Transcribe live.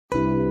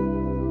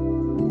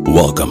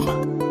Welcome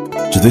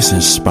to this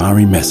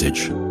inspiring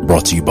message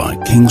brought to you by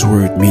King's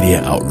Word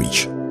Media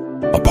Outreach,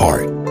 a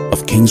part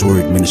of King's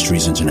Word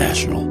Ministries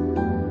International.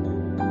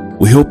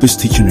 We hope this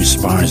teaching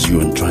inspires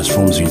you and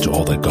transforms you into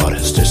all that God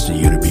has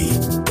destined you to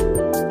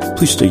be.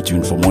 Please stay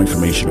tuned for more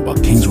information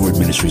about King's Word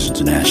Ministries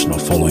International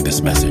following this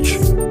message.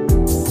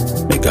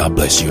 May God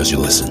bless you as you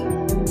listen.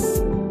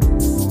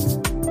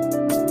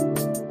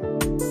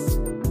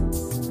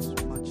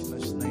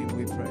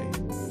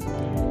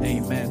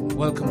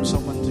 Welcome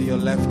someone to your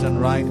left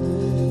and right,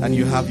 and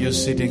you have your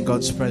seat in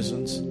God's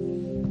presence.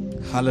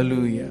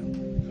 Hallelujah.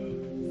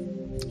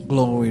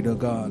 Glory to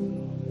God.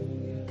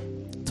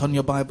 Turn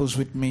your Bibles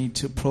with me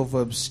to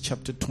Proverbs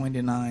chapter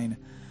 29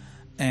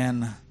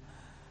 and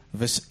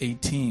verse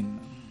 18.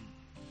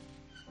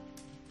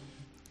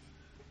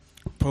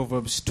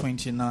 Proverbs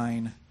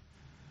 29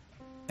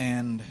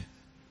 and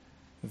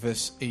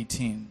verse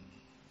 18.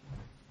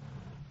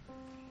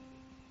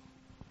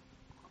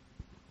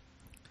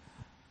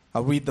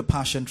 I'll read the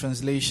Passion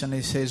Translation.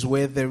 It says,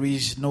 where there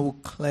is no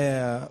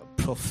clear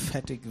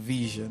prophetic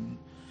vision,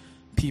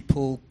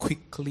 people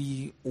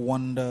quickly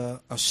wander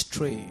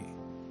astray.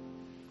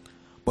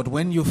 But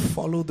when you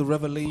follow the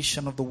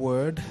revelation of the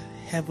word,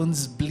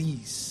 heaven's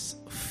bliss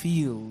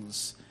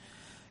fills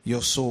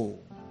your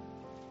soul.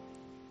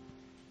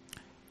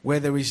 Where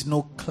there is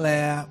no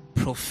clear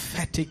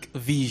prophetic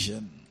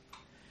vision,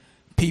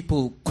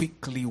 people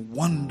quickly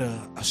wander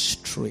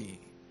astray.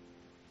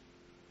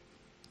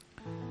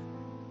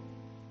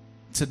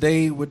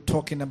 Today we're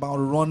talking about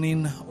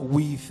running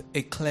with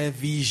a clear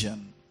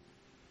vision.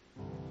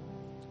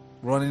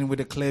 Running with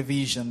a clear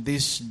vision.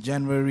 This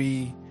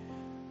January,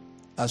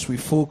 as we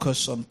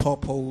focus on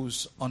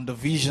purpose, on the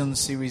vision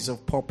series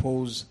of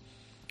purpose,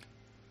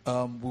 we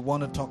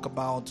want to talk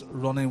about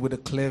running with a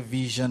clear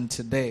vision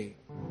today.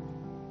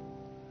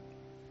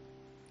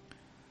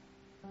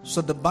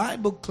 So the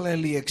Bible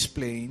clearly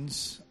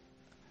explains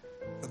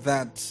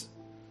that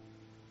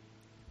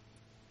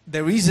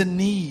there is a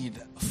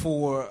need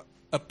for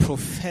a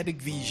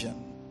prophetic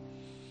vision.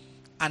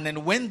 And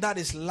then when that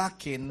is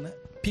lacking,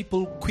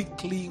 people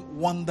quickly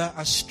wander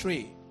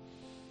astray.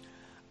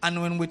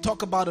 And when we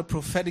talk about a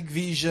prophetic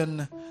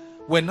vision,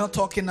 we're not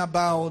talking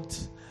about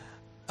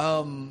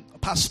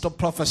pastor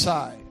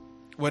prophesy.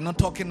 We're not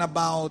talking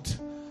about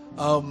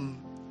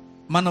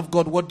man of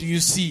God, what do you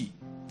see?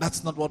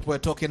 That's not what we're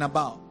talking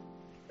about.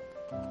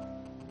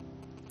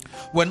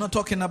 We're not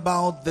talking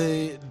about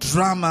the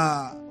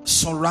drama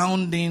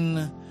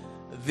surrounding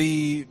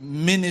the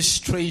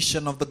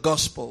ministration of the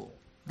gospel.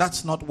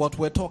 That's not what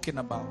we're talking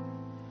about.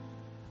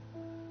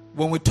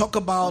 When we talk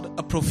about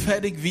a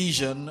prophetic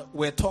vision,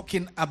 we're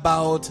talking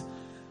about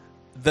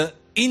the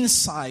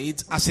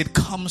insight as it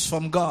comes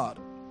from God,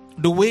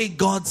 the way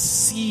God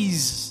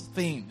sees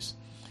things.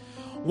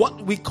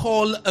 What we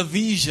call a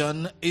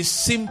vision is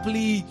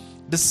simply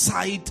the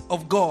sight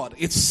of God.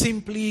 It's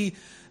simply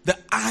the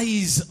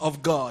eyes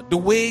of God, the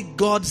way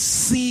God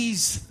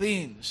sees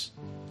things.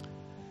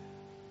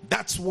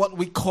 That's what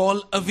we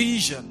call a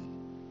vision.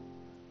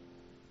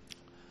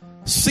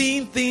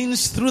 Seeing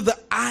things through the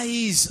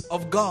eyes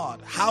of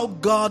God. How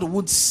God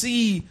would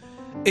see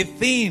a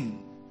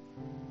thing.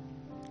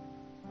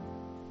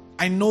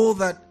 I know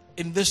that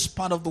in this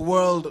part of the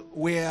world,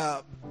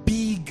 we're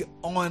big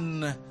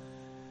on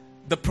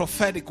the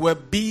prophetic. We're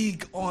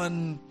big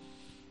on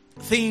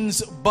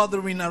things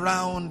bothering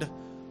around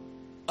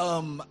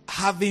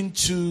having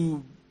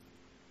to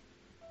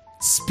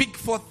speak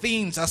for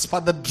things as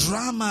per the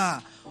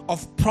drama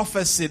of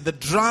prophecy, the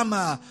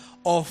drama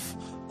of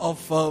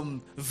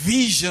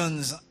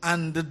visions,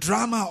 and the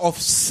drama of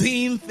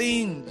seeing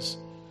things.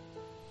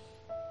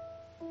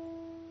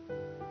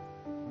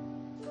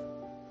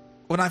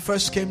 When I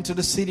first came to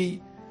the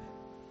city,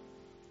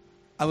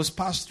 I was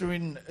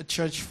pastoring a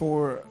church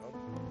for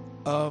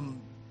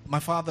my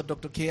father,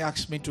 Dr. K,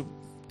 asked me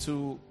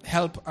to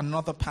help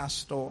another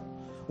pastor,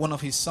 one of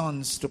his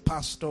sons, to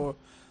pastor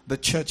the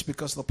church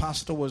because the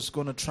pastor was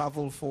going to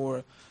travel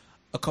for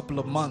a couple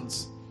of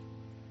months.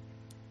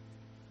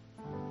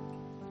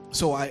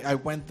 So I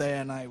went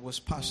there and I was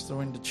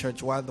pastoring the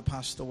church while the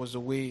pastor was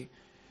away.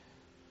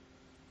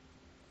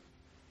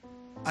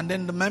 And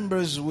then the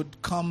members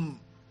would come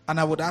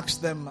and I would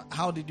ask them,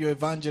 how did your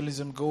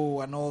evangelism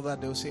go and all that?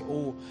 They would say,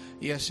 oh,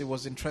 yes, it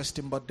was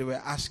interesting, but they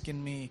were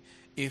asking me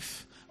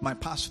if my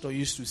pastor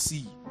used to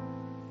see.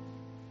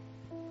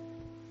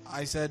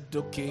 I said,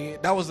 okay.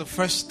 That was the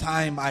first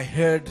time I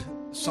heard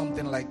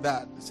something like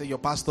that. They say, your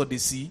pastor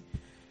did see?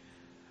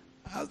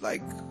 I was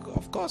like,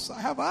 of course, I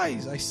have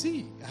eyes, I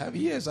see. I have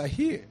ears, I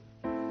hear.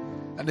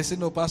 And they said,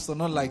 no, pastor,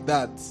 not like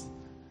that.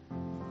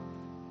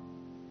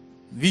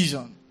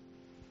 Vision.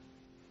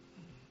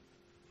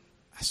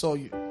 I saw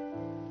you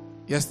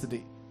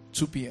yesterday,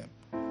 2 p.m.,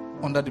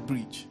 under the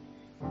bridge.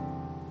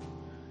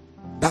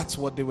 That's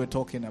what they were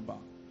talking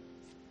about.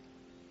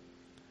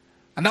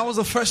 And that was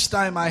the first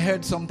time I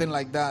heard something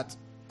like that.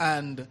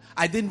 And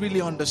I didn't really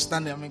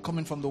understand it. I mean,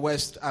 coming from the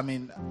West,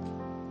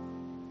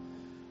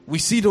 we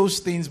see those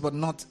things, but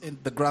not in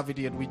the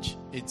gravity at which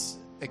it's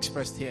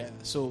expressed here.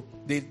 So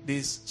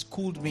they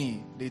schooled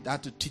me. They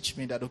had to teach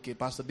me that, okay,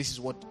 Pastor, this is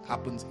what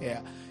happens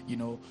here. You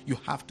know, you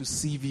have to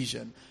see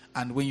vision.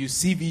 And when you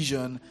see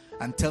vision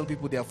and tell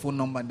people their phone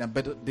number and their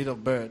date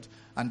of birth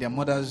and their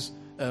mother's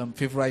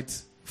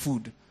favorite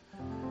food,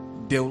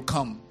 they will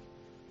come.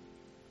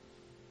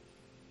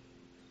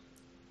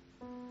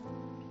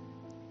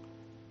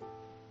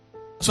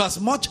 So as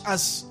much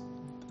as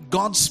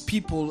God's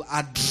people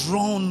are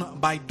drawn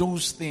by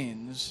those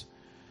things,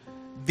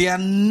 they are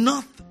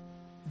not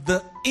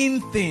the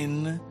in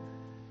thing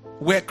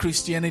where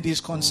Christianity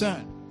is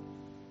concerned.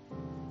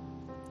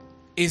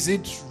 Is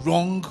it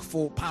wrong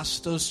for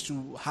pastors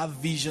to have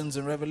visions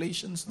and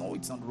revelations? No,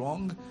 it's not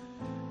wrong.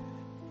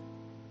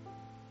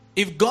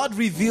 If God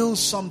reveals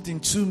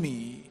something to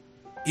me,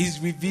 He's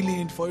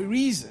revealing it for a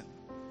reason.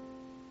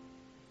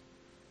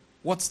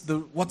 What's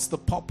the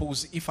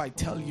purpose if I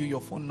tell you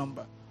your phone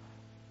number?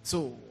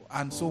 So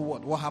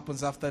what? What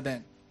happens after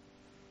then?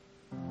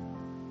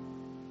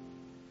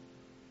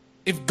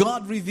 If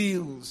God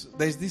reveals,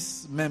 there's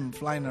this meme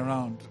flying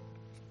around.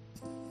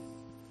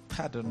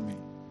 Pardon me.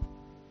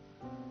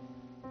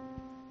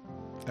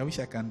 I wish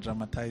I can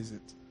dramatize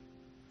it.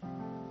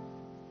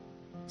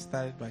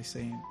 Started by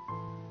saying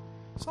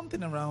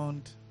something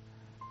around,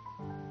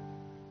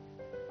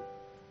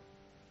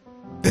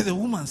 there's a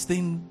woman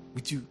staying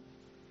with you.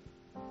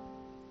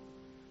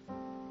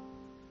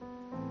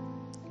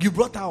 You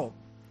brought her up.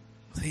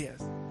 Say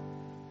yes.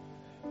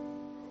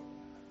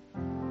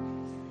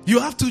 You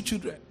have 2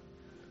 children.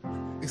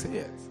 He said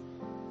yes.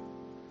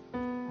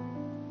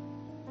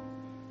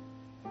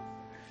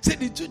 Say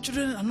the 2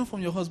 children are not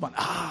from your husband.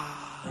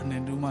 And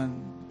then the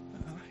woman,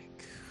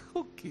 like,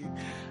 okay.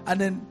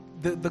 And then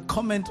the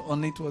comment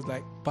on it was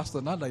like, Pastor,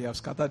 now that you have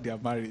scattered their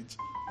marriage,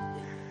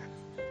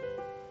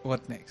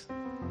 what next?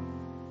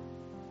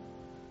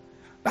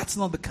 That's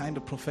not the kind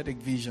of prophetic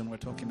vision we're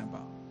talking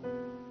about.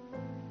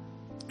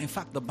 In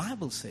fact, the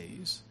Bible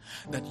says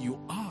that you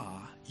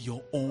are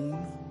your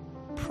own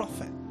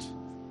prophet.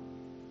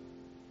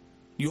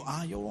 You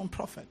are your own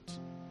prophet.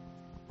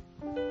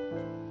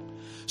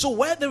 So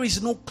where there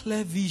is no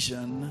clear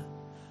vision,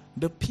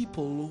 the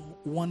people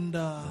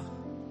wander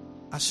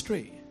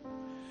astray.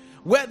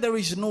 Where there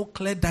is no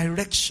clear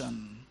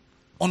direction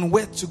on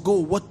where to go,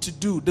 what to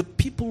do, the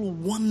people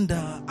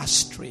wander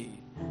astray.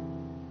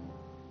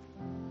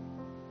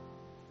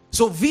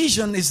 So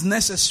vision is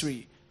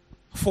necessary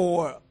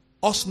for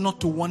us not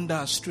to wander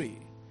astray.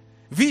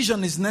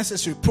 Vision is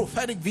necessary.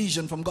 Prophetic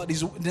vision from God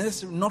is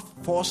necessary, not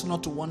for us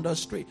not to wander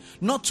astray.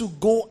 Not to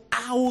go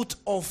out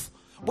of,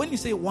 when you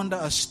say wander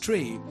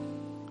astray,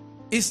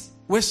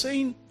 we're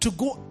saying to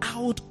go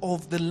out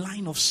of the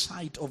line of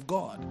sight of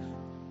God.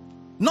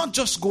 Not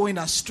just going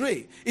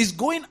astray. It's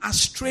going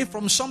astray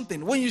from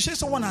something. When you say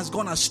someone has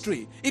gone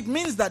astray, it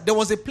means that there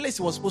was a place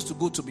he was supposed to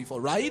go to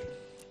before, right?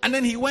 And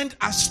then he went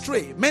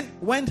astray,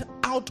 went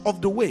out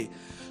of the way.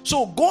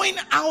 So going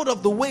out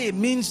of the way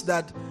means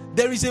that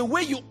there is a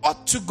way you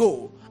ought to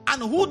go.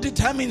 And who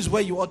determines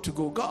where you ought to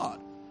go?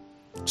 God.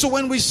 So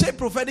when we say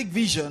prophetic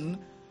vision,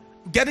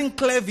 getting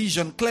clear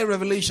vision, clear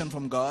revelation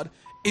from God,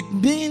 it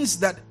means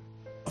that,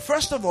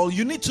 first of all,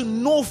 you need to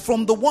know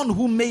from the one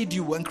who made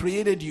you and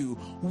created you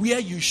where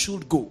you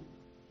should go.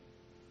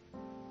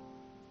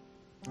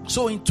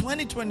 So in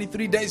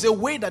 2023, there is a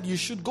way that you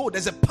should go.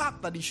 There's a path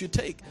that you should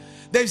take.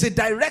 There is a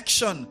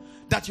direction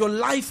that your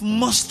life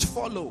must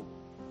follow.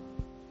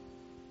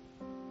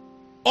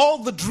 All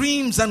the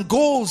dreams and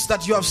goals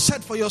that you have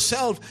set for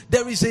yourself,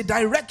 there is a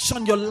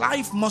direction your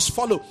life must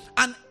follow.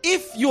 And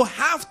if you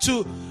have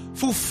to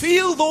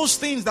fulfill those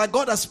things that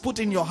God has put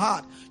in your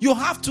heart, you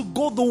have to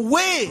go the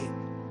way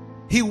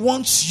He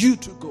wants you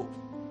to go.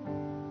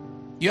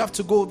 You have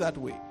to go that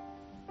way.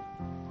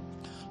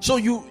 So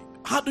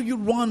how do you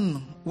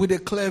run with a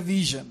clear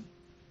vision?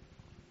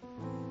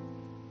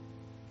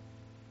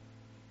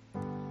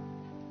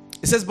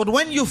 It says, but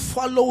when you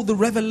follow the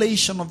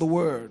revelation of the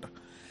word,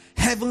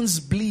 heaven's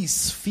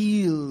bliss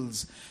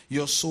fills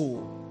your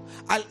soul.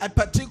 I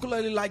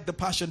particularly like the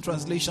Passion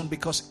Translation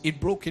because it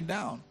broke it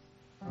down.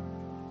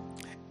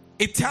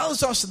 It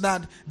tells us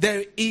that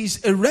there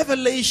is a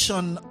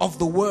revelation of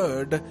the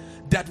word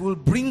that will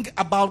bring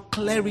about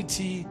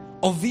clarity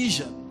of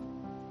vision.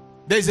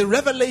 There is a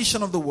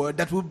revelation of the word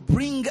that will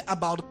bring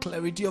about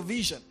clarity of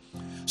vision.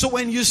 So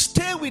when you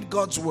stay with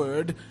God's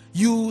word,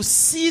 you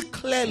see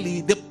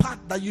clearly the path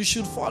that you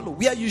should follow,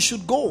 where you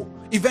should go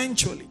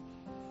eventually.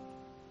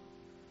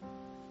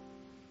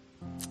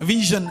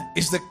 Vision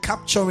is the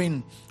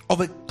capturing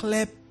of a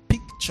clear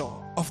picture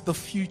of the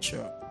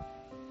future.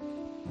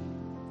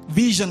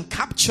 Vision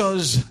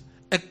captures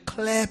a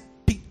clear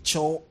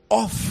picture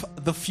of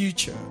the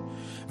future.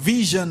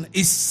 Vision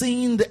is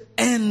seeing the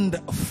end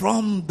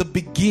from the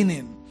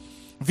beginning.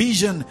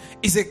 Vision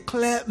is a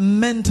clear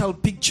mental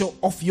picture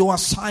of your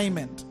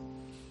assignment.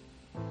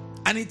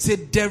 And it's a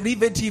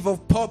derivative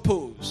of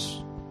purpose.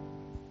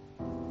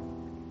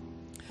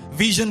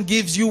 Vision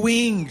gives you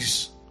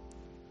wings.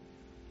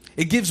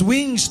 It gives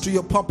wings to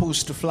your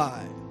purpose to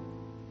fly.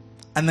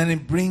 And then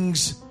it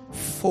brings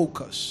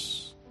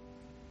focus.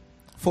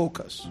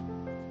 focus.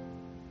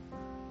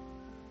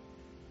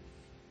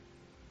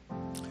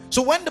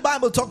 So when the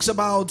Bible talks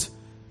about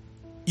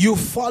you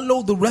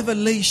follow the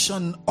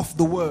revelation of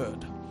the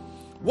word,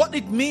 what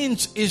it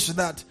means is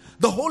that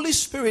the Holy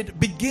Spirit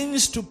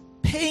begins to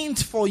paint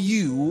for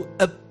you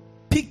a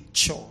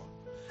picture.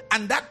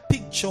 And that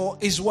picture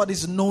is what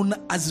is known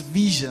as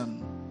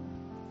vision.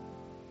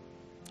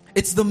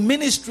 It's the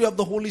ministry of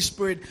the Holy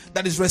Spirit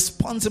that is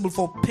responsible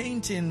for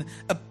painting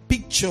a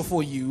picture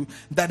for you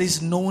that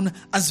is known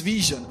as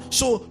vision.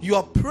 So you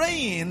are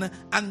praying,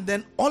 and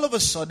then all of a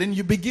sudden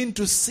you begin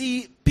to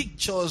see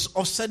pictures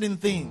of certain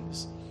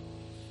things.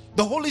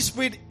 The Holy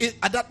Spirit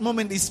at that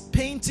moment is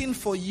painting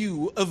for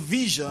you a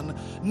vision,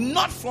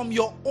 not from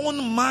your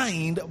own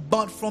mind,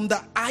 but from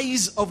the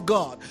eyes of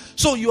God.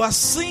 So you are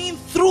seeing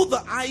through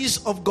the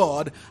eyes of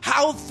God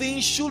how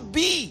things should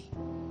be.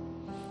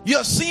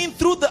 You're seeing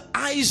through the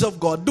eyes of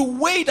God the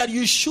way that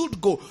you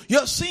should go.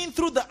 You're seeing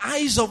through the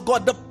eyes of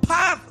God the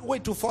pathway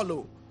to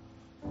follow.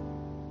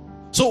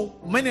 So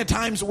many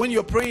times when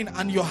you're praying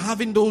and you're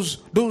having those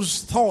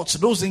thoughts,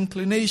 those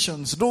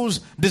inclinations,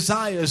 those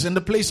desires in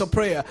the place of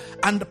prayer,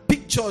 and the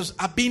pictures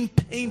are being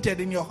painted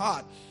in your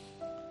heart,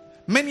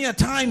 many a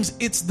times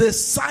it's the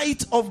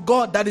sight of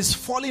God that is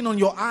falling on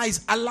your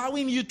eyes,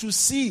 allowing you to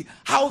see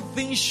how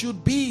things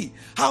should be,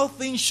 how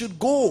things should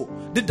go,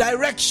 the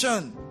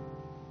direction.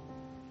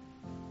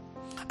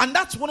 And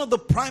that's one of the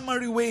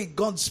primary ways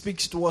God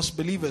speaks to us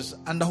believers,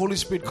 and the Holy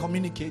Spirit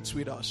communicates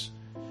with us.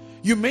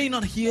 You may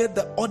not hear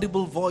the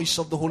audible voice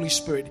of the Holy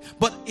Spirit,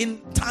 but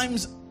in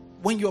times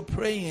when you're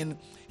praying,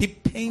 He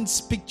paints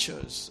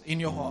pictures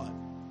in your heart.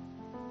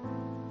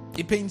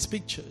 He paints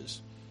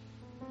pictures.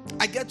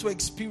 I get to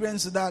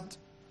experience that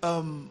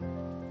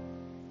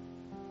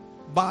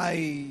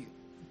by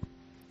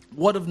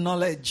word of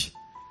knowledge.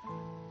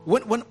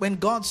 When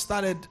God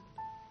started,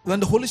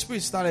 when the Holy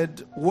Spirit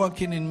started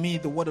working in me,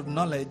 the word of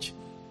knowledge,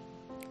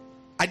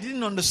 I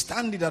didn't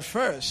understand it at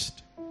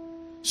first.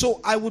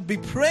 So I would be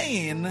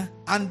praying,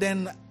 and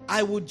then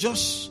I would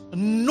just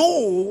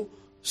know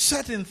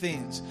certain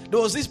things. There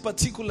was this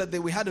particular day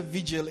we had a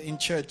vigil in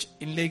church,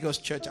 in Lagos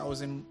Church. I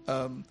was in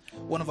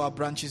one of our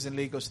branches in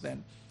Lagos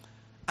then.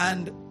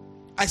 And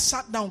I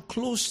sat down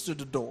close to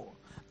the door.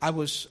 I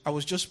was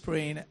just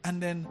praying, and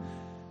then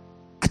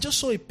I just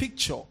saw a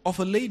picture of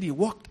a lady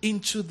walk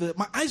into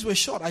my eyes were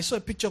shut. I saw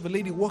a picture of a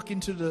lady walk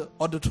into the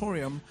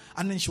auditorium,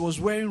 and then she was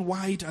wearing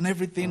white and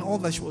everything, all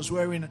that she was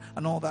wearing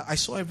and all that. I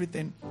saw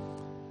everything.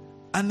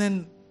 And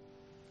then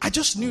I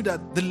just knew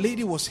that the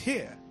lady was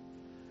here.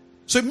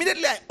 So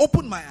immediately I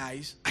opened my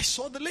eyes. I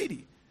saw the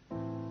lady.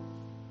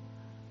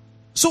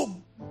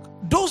 So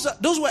those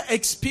were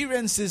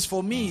experiences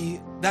for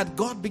me that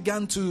God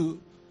began to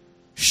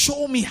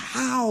show me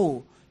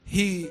how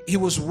He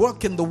was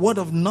working the word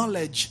of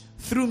knowledge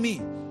through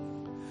me.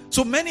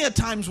 So many a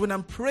times when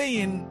I'm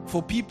praying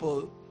for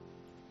people,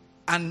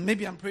 and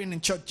maybe I'm praying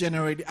in church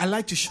generally, I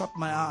like to shut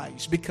my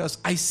eyes because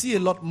I see a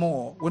lot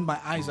more when my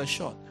eyes are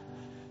shut.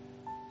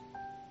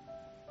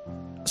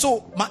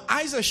 So my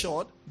eyes are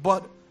shut,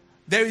 but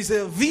there is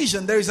a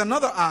vision, there is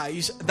another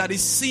eyes that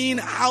is seeing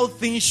how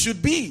things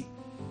should be.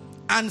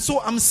 And so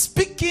I'm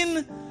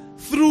speaking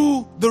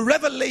through the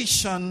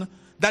revelation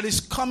that is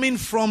coming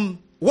from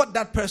what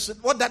that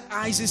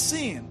eyes is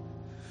seeing.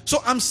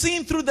 So I'm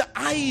seeing through the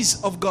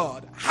eyes of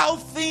God how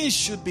things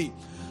should be.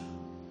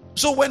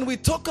 So when we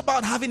talk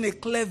about having a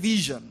clear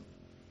vision,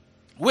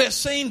 we're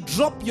saying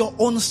drop your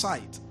own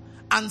sight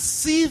and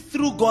see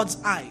through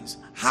God's eyes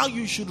how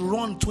you should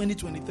run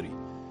 2023.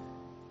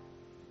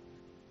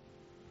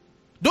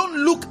 Don't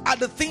look at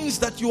the things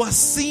that you are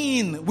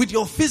seeing with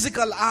your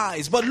physical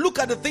eyes, but look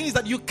at the things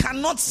that you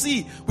cannot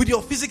see with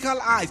your physical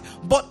eyes,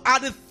 but are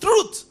the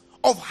truth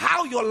of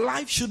how your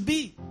life should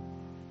be.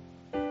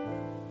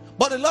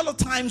 But a lot of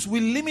times we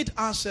limit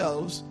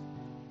ourselves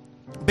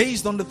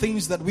based on the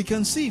things that we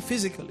can see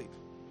physically.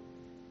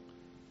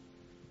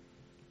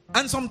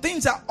 And some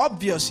things are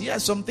obvious.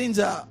 Yes, some things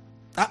are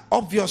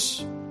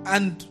obvious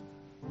and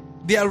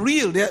they are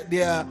real. They're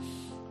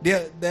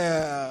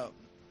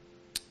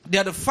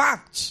the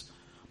facts,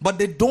 but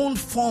they don't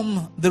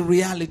form the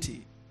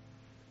reality.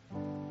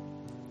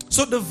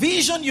 So the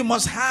vision you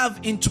must have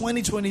in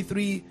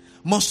 2023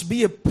 must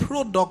be a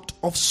product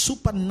of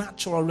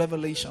supernatural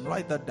revelation.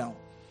 Write that down.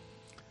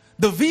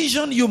 The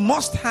vision you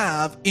must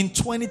have in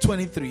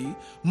 2023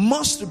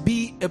 must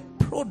be a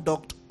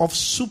product of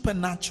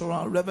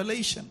supernatural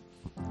revelation.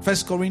 1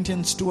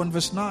 Corinthians 2 and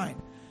verse 9.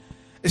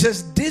 It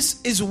says,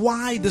 this is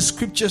why the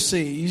scripture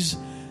says,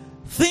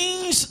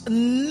 things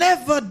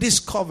never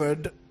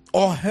discovered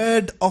or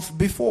heard of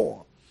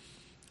before.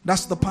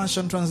 That's the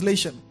Passion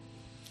Translation.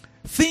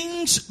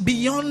 Things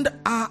beyond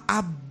our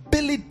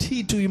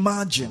ability to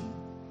imagine.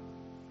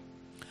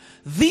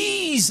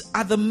 These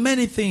are the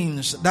many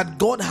things that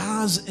God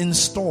has in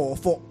store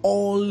for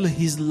all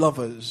His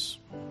lovers.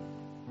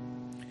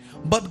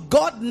 But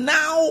God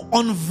now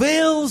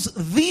unveils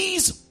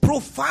these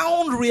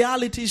profound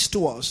realities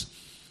to us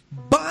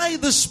by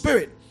the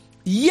Spirit.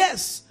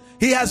 Yes,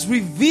 He has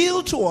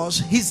revealed to us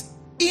His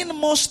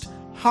inmost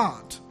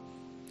heart.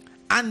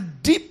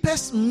 and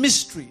deepest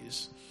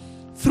mysteries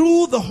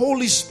through the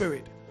Holy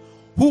Spirit,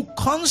 who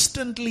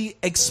constantly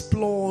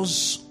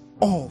explores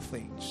all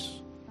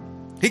things.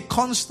 He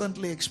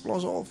constantly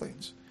explores all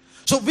things.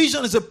 So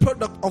vision is a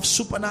product of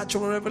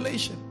supernatural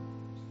revelation.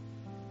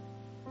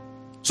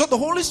 So the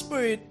Holy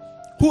Spirit,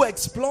 who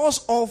explores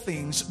all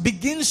things,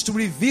 begins to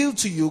reveal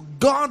to you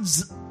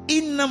God's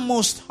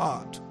innermost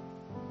heart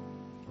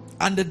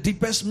and the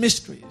deepest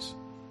mysteries.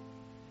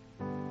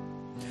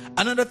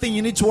 Another thing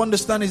you need to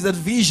understand is that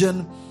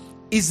vision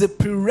is a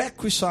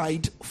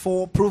prerequisite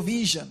for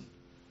provision.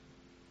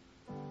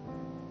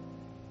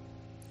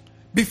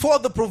 Before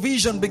the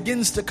provision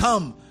begins to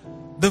come,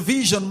 the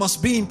vision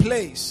must be in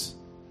place.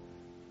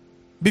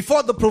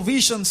 Before the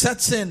provision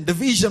sets in, the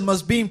vision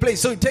must be in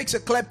place. So it takes a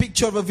clear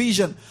picture of a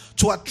vision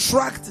to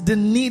attract the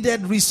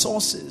needed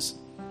resources,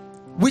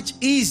 which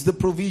is the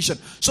provision.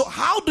 So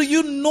how do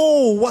you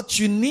know what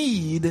you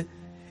need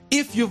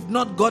if you've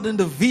not gotten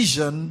the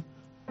vision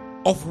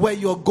of where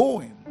you're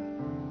going?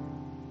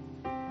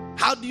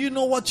 How do you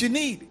know what you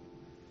need?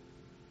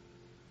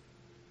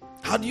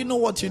 How do you know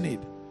what you need?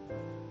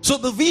 So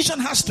the vision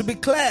has to be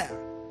clear.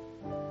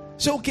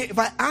 So okay, if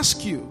I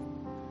ask you,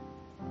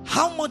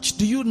 how much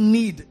do you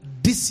need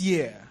this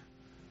year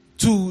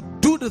to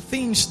do the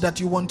things that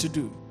you want to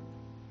do?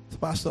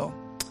 Pastor,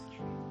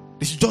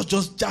 this is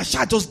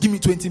just give me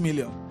 20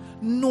 million.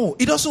 No,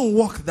 it doesn't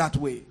work that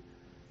way.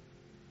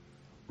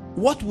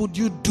 What would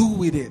you do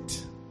with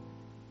it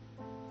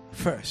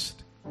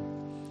first?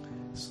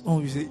 So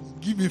you say,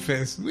 give me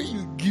first. When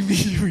you give me,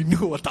 you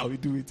know what I will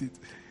do with it.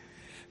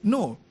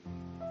 No.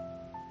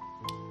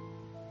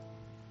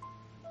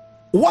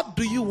 What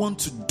do you want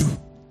to do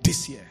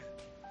this year?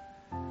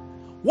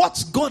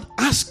 What's God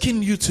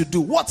asking you to do?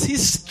 What's He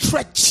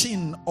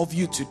stretching of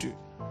you to do?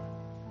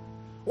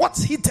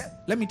 What's He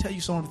let me tell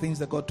you some of the things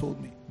that God told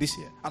me this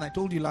year. And I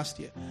told you last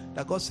year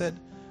that God said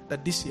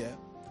that this year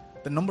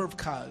the number of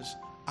cars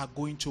are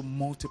going to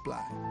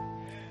multiply.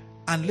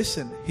 And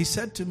listen, He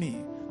said to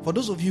me, for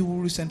those of you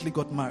who recently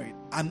got married,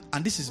 and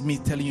this is me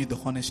telling you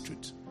the honest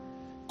truth,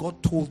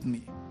 God told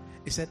me,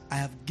 He said, I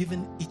have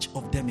given each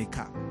of them a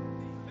car.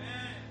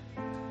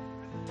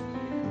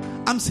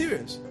 I'm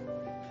serious.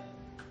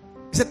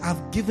 He said,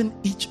 I've given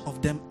each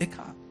of them a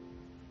car.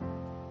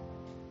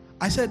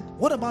 I said,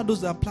 what about those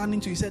that are planning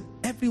to? He said,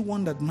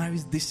 everyone that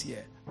marries this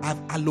year, I've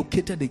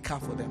allocated a car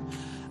for them.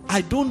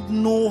 I don't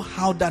know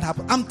how that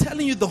happened. I'm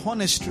telling you the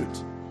honest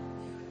truth.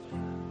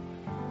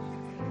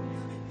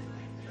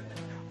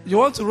 You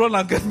want to run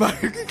and get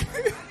married?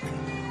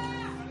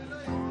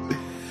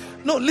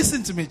 No,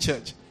 listen to me,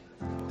 church.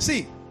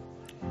 See,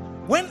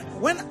 when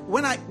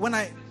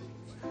I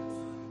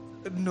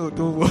no,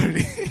 don't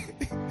worry.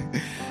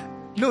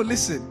 No,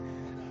 listen.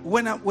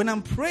 When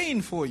I'm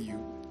praying for you,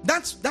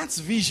 that's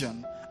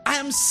vision. I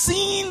am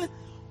seeing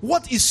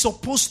what is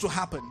supposed to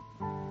happen.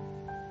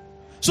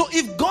 So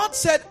if God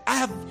said, I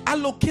have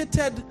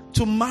allocated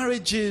to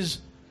marriages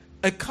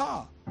a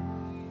car,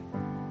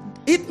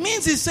 it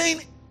means He's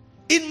saying,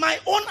 in my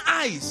own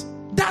eyes,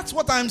 that's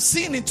what I'm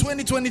seeing in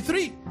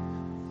 2023.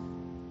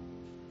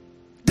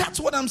 That's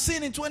what I'm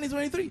seeing in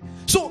 2023.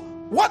 So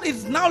what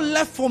is now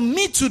left for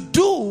me to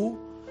do,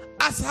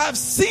 as I have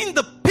seen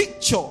the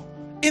picture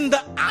in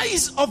the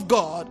eyes of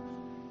God?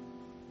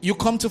 You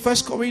come to 1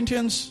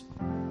 Corinthians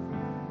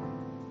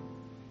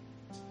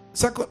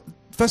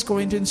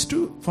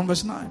 2 from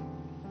verse 9.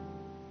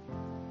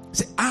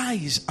 Say,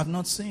 eyes have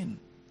not seen,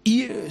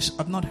 ears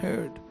have not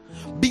heard,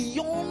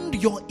 beyond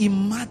your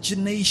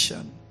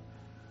imagination,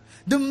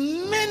 the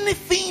many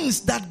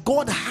things that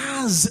God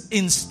has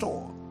in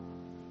store.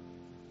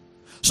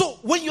 So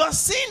when you are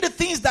seeing the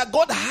things that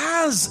God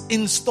has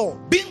in store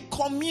being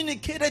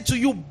communicated to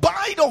you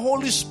by the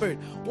Holy Spirit,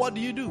 what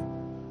do?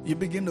 You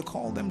begin to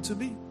call them to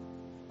be.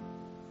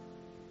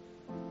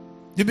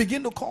 You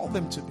begin to call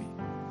them to be.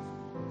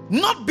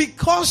 Not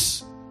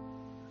because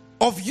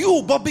of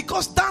you, but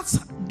because that's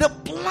the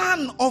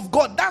plan of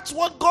God. That's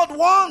what God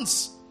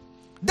wants.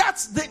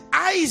 That's the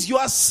eyes you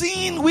are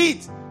seeing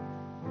with.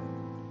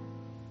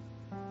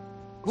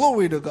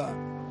 Glory to God.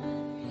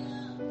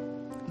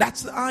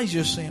 That's the eyes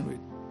you're seeing with.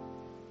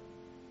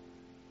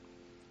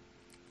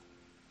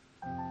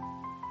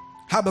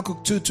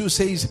 Habakkuk 2:2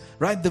 says,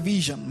 write the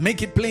vision,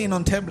 make it plain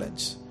on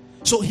tablets,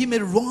 so he may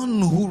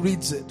run who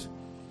reads it.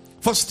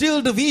 For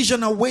still the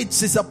vision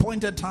awaits its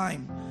appointed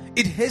time.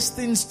 It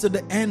hastens to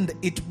the end,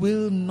 it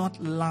will not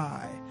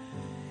lie.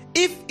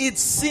 If it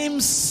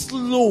seems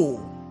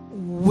slow,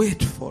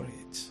 wait for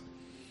it.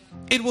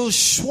 It will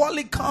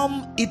surely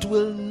come, it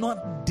will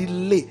not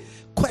delay.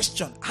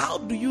 Question, how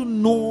do you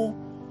know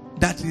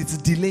that it's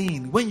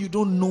delaying when you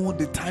don't know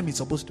the time it's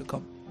supposed to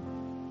come?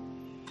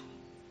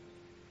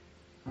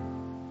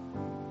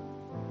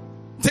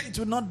 Say it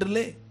will not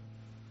delay.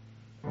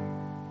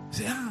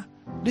 Say,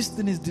 this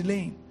thing is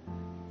delaying.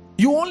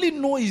 You only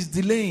know it's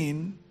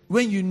delaying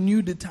when you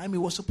knew the time it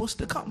was supposed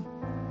to come.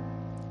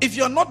 If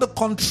you're not the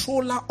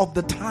controller of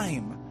the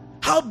time,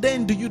 how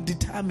then do you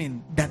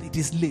determine that it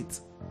is late?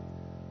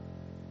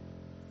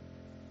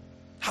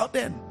 How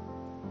then?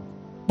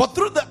 but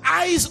through the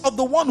eyes of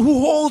the one who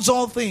holds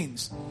all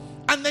things.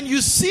 And then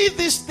you see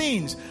these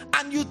things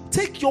and you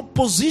take your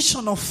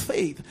position of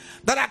faith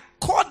that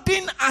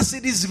according as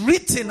it is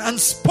written and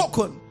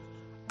spoken,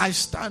 I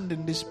stand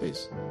in this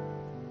space.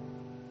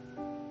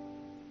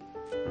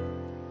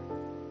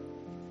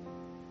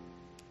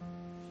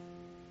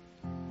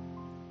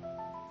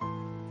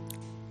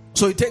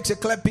 So it takes a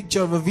clear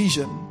picture of a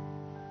vision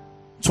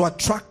to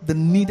attract the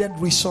needed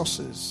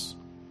resources.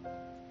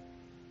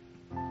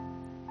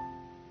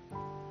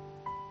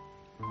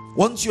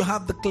 Once you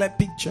have the clear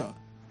picture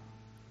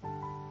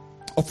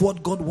of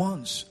what God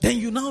wants, then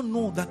you now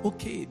know that,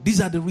 okay,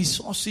 these are the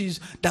resources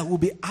that will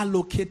be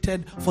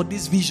allocated for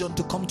this vision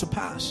to come to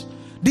pass.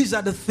 These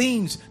are the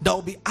things that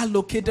will be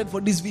allocated for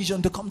this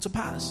vision to come to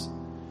pass.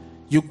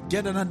 You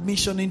get an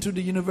admission into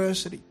the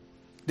university.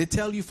 They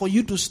tell you for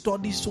you to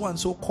study so and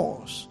so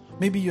course.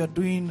 Maybe you're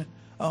doing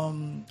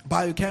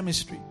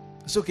biochemistry.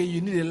 It's okay, you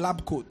need a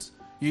lab coat.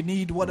 You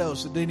need, what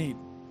else do they need?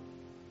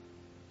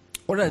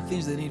 What are the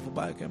things they need for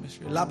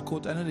biochemistry? Lab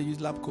coat, I know they use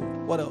lab coat.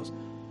 What else?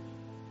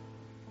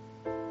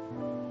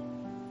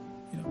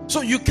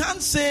 So you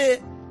can't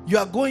say you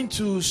are going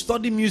to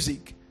study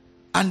music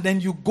and then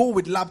you go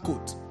with lab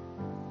coat.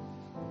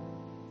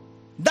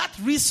 That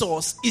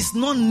resource is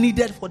not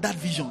needed for that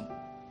vision.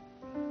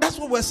 That's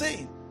what we're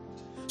saying.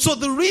 So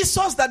the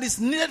resource that is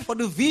needed for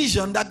the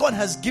vision that God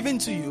has given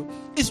to you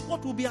is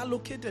what will be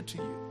allocated to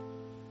you.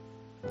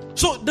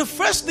 So the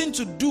first thing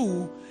to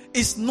do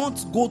is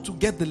not go to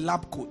get the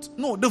lab coat.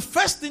 No, the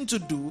first thing to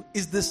do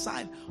is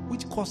decide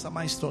which course am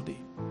I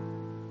studying.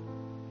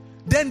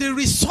 Then the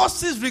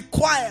resources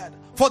required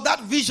for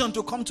that vision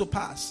to come to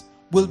pass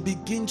will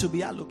begin to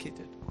be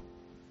allocated.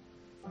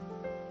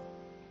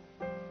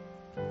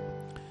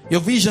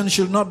 Your vision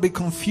should not be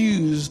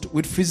confused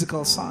with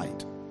physical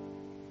sight.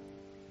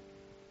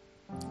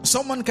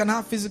 Someone can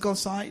have physical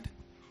sight,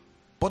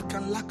 but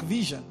can lack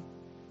vision.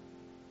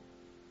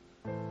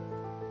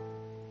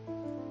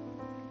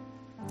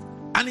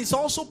 And it's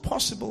also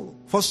possible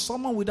for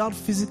someone without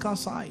physical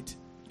sight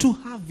to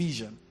have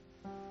vision.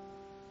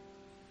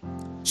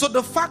 So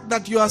the fact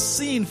that you are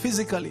seeing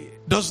physically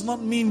does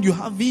not mean you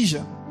have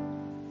vision.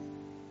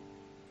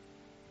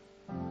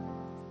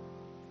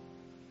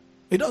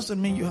 It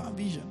doesn't mean you have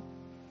vision.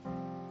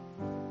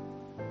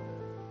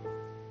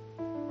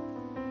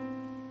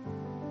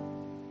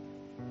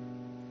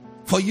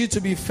 For you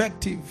to be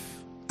effective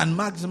and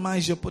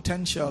maximize your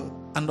potential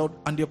and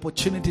the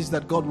opportunities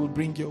that God will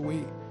bring your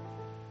way,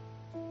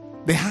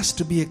 there has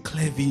to be a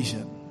clear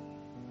vision.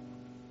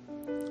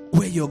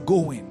 Where you're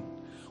going,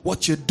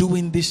 what you're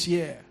doing this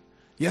year.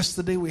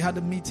 Yesterday we had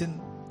a meeting,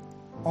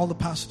 all the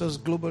pastors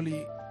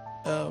globally,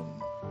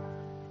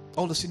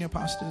 all the senior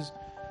pastors,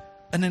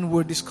 and then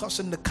we're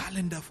discussing the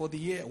calendar for the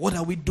year. What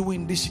are we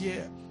doing this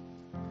year?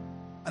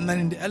 And then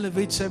in the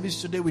Elevate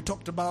service today, we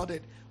talked about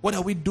it. What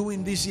are we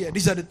doing this year?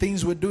 These are the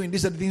things we're doing.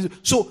 These are the things.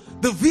 So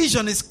the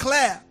vision is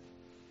clear.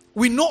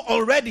 We know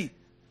already.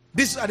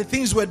 These are the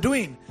things we're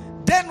doing.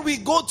 Then we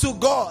go to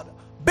God.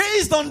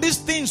 Based on these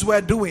things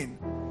we're doing,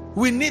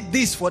 we need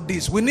this for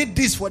this. We need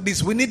this for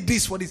this. We need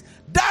this for this.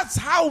 That's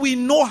how we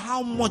know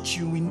how much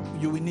you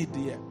will need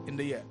in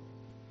the year.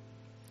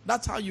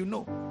 That's how you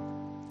know.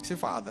 Say,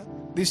 Father,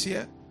 this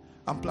year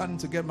I'm planning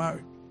to get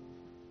married.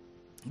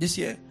 This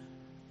year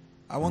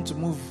I want to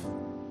move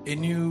a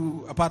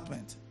new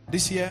apartment.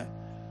 This year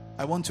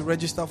I want to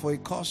register for a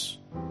course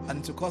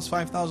and to cost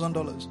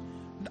 $5,000.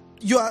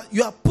 You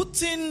are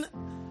putting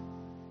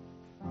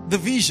the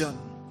vision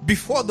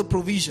before the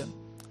provision.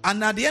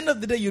 And at the end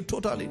of the day, you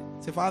totally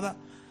say, Father,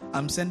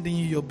 I'm sending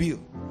you your bill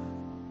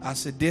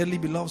as a dearly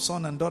beloved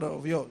son and daughter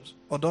of yours,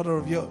 or daughter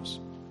of yours.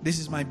 This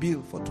is my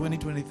bill for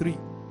 2023.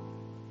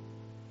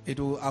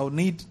 I will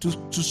need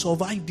to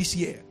survive this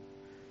year.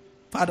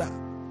 Father,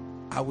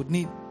 I would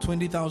need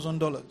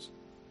 $20,000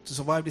 to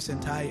survive this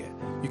entire year.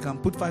 You can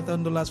put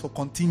 $5,000 for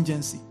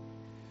contingency.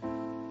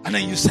 And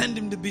then you send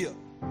him the bill.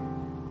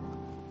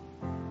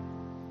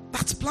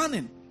 That's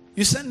planning.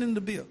 You send him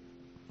the bill.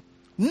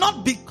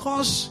 Not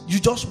because you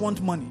just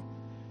want money.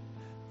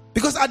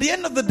 Because at the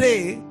end of the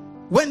day,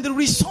 when the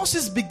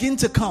resources begin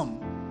to come,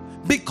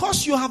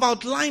 because you have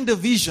outlined the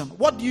vision,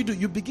 what do?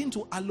 You begin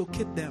to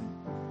allocate them.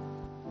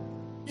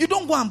 You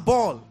don't go and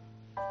ball.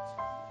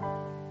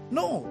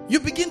 No, you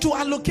begin to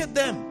allocate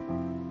them.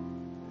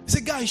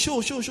 Say, guys,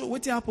 show.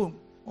 What happened?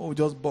 Oh,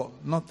 just ball.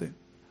 Nothing.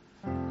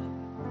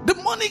 The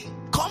money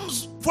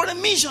comes for a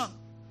mission.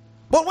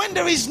 But when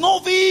there is no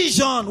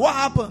vision, what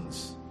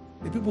happens?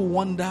 The people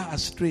wander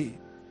astray.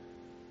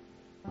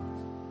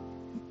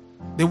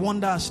 They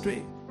wander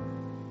astray.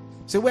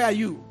 Say, where are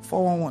you?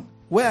 411.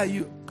 Where are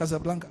you?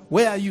 Casablanca.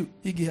 Where are you?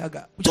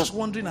 Igihaga. Just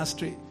wandering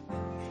astray.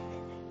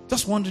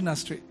 Just wandering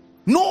astray.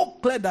 No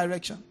clear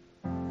direction.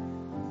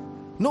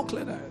 No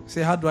clear direction.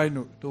 Say, how do I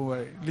know? Don't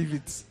worry. Leave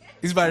it.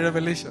 It's by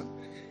revelation.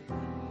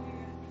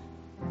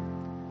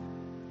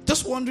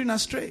 Just wandering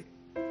astray.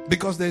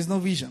 Because there is no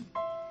vision.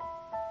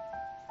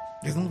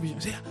 There's no vision.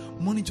 Say,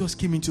 money just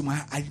came into my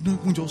heart. I don't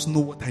even just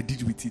know what I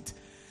did with it.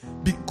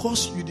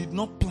 Because you did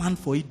not plan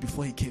for it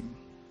before it came.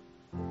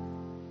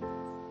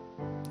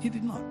 He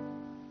did not.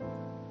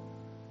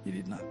 He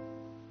did not.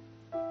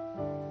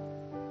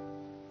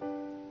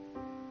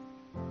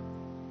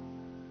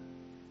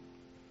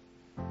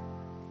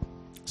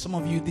 Some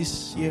of you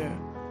this year,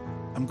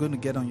 I'm going to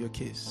get on your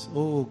case.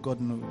 Oh, God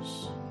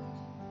knows.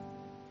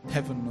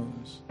 Heaven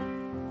knows.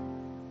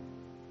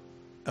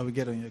 I will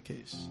get on your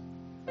case.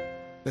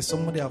 There's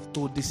somebody I've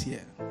told this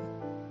year.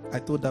 I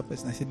told that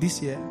person, I said,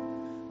 this year,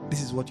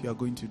 this is what you are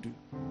going to do.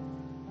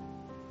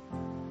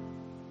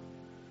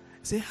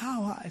 I say,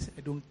 how? I said,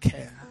 I don't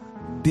care.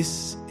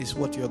 This is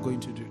what you are going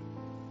to do.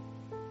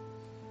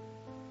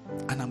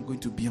 And I'm going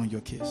to be on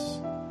your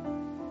case.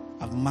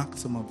 I've marked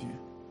some of you.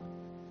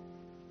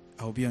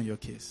 I will be on your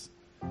case.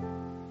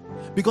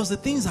 Because the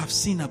things I've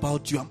seen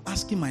about you, I'm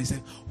asking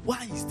myself,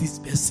 why is this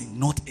person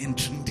not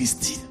entering this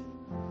team?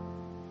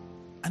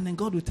 And then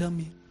God will tell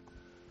me,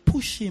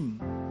 push him,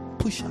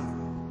 push her.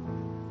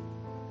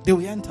 They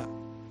will enter.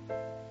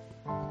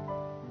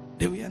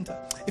 They will enter.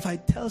 If I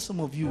tell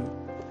some of you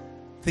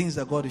things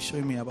that God is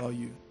showing me about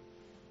you,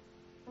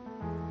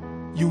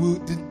 you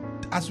will,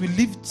 as we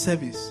leave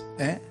service,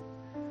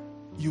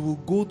 you will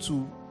go to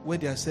where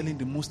they are selling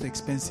the most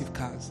expensive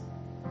cars.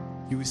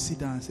 You will sit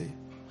down and say,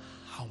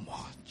 how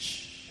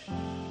much?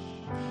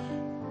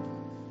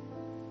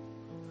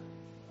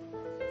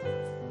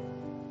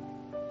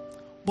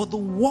 But the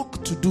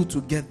work to do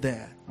to get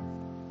there,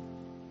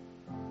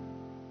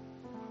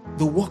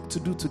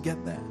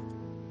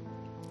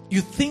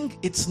 you think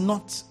it's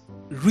not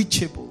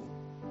reachable.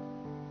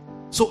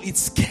 So it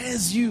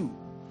scares you.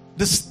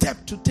 The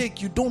step to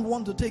take, you don't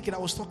want to take it. I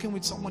was talking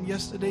with someone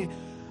yesterday.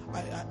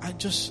 I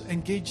just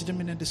engaged him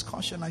in a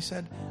discussion. I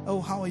said,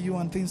 oh, how are you?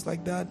 And things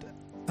like that.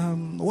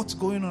 What's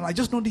going on? I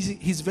just noticed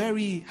he's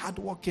very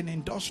hardworking,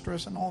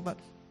 industrious and all that.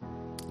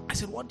 I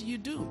said, what do you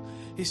do?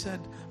 He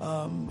said,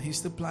 he's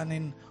still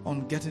planning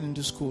on getting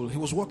into school. He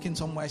was working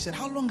somewhere. I said,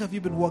 how long have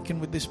you been working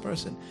with this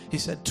person? He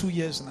said, 2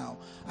 years now.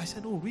 I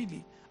said, oh,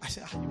 really? I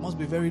said, you must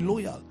be very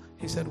loyal.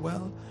 He said,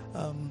 well,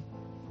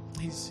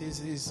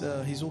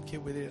 he's okay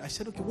with it. I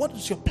said, okay, what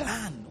is your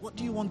plan? What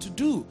do you want to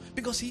do?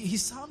 Because he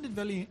sounded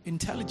very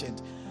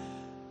intelligent.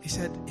 He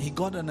said he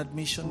got an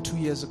admission 2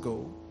 years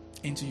ago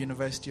into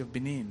University of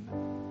Benin,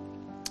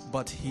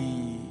 but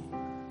he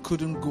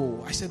couldn't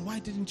go. I said, why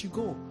didn't you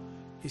go?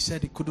 He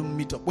said he couldn't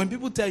meet up. When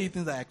people tell you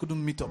things like I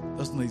couldn't meet up,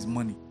 just know it's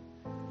money.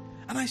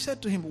 And I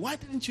said to him, why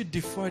didn't you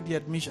defer the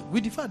admission?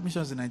 We defer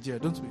admissions in Nigeria,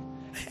 don't we?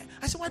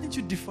 I said, why didn't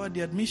you defer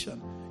the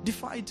admission?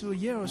 Defer it to a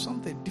year or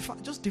something.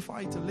 Just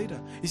defer it till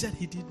later. He said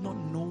he did not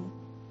know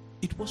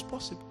it was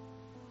possible.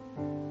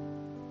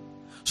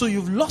 So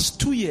you've lost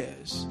 2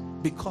 years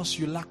because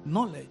you lack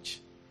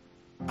knowledge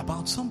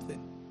about something.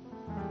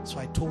 So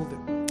I told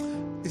him,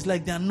 it's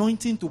like the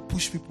anointing to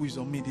push people is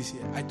on me this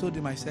year. I told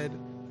him, I said,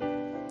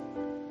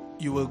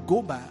 you will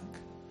go back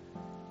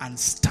and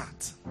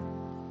start.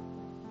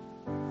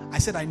 I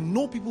said, I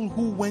know people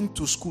who went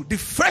to school. The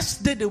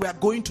first day they were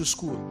going to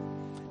school,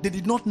 they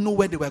did not know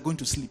where they were going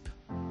to sleep.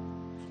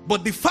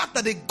 But the fact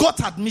that they got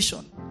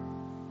admission,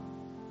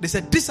 they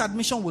said, this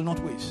admission will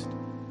not waste.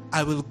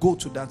 I will go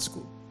to that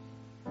school.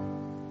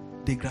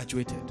 They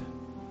graduated.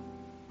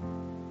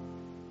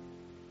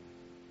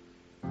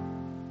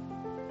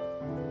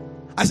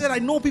 I said, I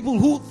know people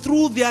who,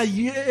 through their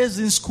years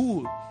in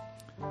school,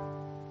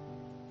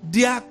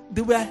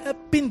 they were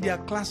helping their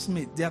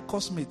classmates, their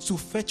classmates to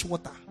fetch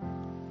water,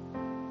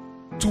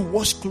 to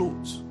wash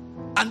clothes.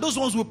 And those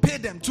ones will pay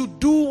them to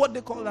do what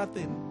they call that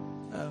thing.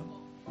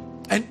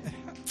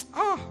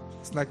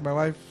 It's like my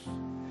wife.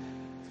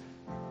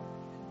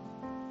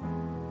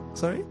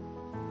 Sorry?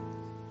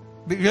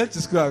 They went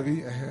to school.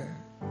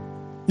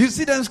 You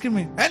see them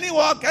screaming, any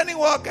work,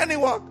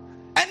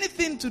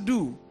 anything to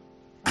do.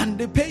 And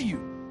they pay you.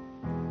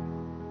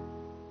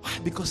 Why?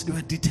 Because they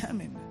were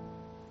determined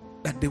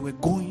that they were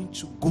going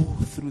to go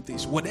through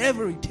this,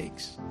 whatever it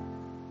takes.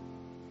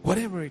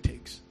 Whatever it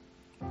takes.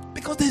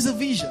 Because there's a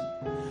vision.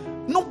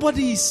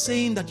 Nobody is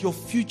saying that your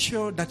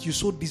future that you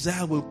so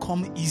desire will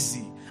come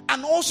easy.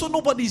 And also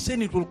nobody is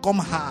saying it will come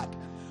hard.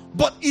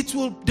 But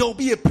there'll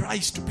be a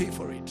price to pay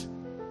for it.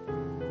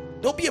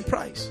 There'll be a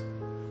price.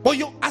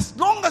 But as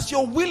long as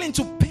you're willing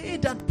to pay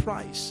that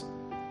price,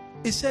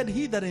 it said,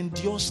 he that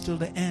endures till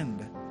the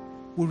end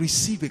will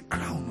receive a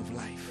crown of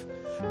life.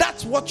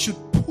 That's what should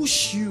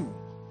push you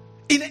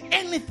in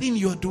anything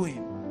you're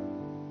doing.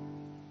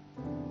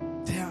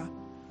 There,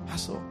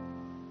 Pastor,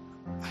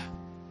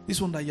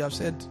 this one that you have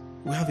said,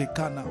 we have a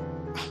car now.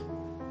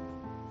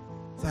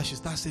 So I should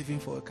start saving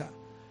for a car.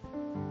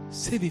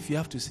 Save if you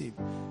have to save.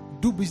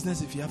 Do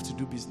business if you have to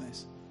do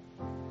business.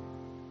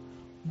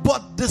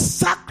 But the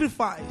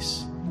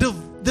sacrifice, the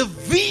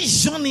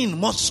visioning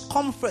must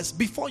come first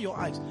before your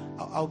eyes.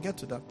 I'll get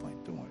to that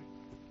point. Don't worry.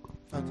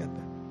 I'll get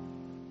there.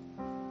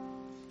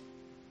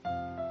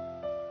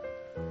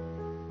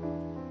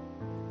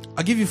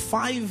 I'll give you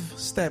 5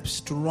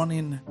 steps to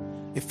running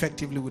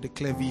effectively with a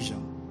clear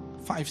vision.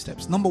 5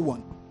 steps. Number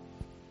 1,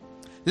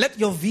 let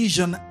your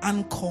vision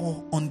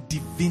anchor on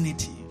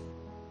divinity.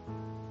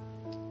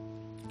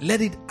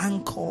 Let it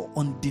anchor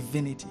on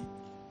divinity.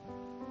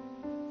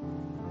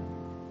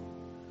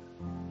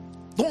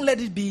 Don't let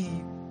it be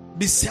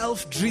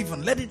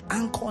self-driven. Let it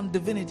anchor on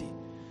divinity.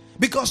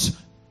 Because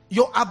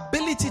your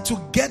ability to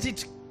get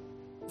it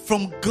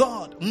from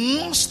God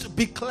must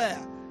be clear.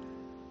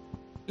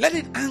 Let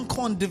it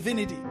anchor on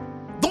divinity.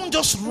 Don't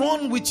just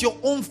run with your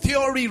own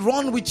theory,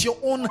 run with your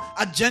own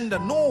agenda.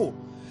 No.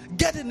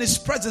 Get in His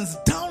presence.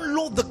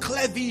 Download the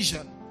clear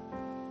vision.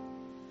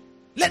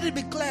 Let it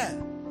be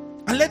clear.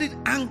 And let it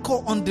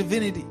anchor on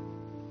divinity.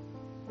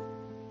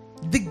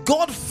 The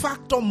God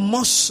factor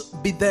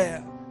must be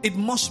there. It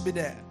must be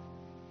there.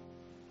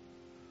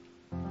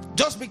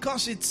 Just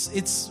because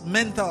it's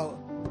mental,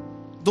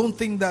 don't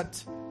think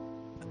that.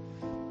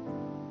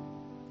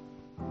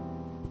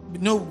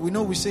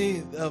 We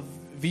say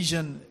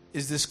vision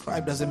is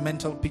described as a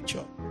mental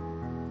picture.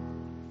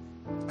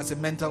 As a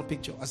mental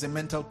picture.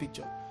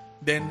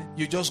 Then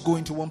you just go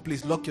into one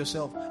place, lock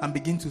yourself, and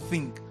begin to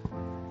think.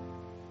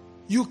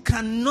 You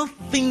cannot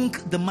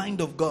think the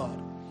mind of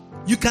God.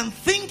 You can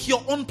think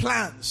your own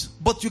plans,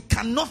 but you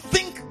cannot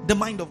think the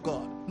mind of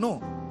God.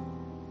 No.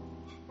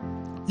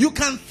 You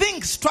can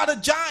think,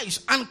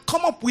 strategize, and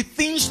come up with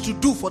things to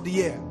do for the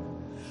year.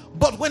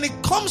 But when it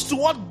comes to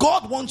what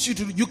God wants you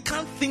to do, you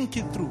can't think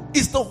it through.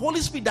 It's the Holy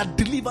Spirit that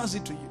delivers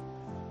it to you.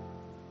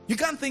 You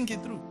can't think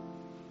it through.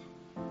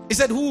 He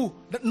said, who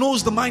that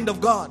knows the mind of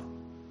God?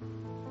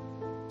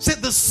 He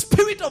said, the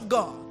Spirit of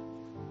God.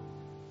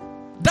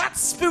 That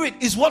Spirit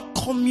is what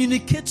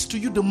communicates to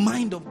you the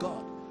mind of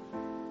God.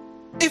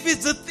 If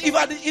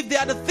they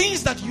are the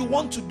things that you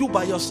want to do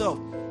by yourself,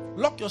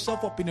 lock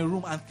yourself up in a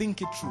room and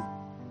think it through.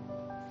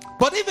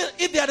 But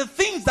if they are the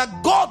things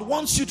that God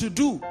wants you to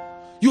do,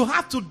 you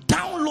have to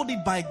download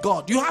it by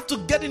God. You have to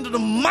get into the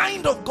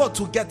mind of God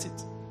to get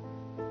it.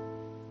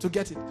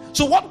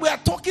 So what we are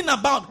talking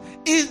about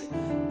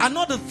are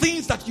not the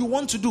things that you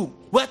want to do.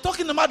 We are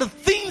talking about the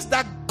things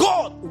that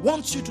God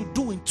wants you to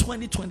do in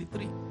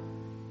 2023.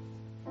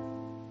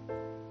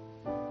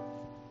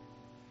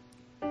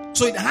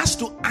 So it has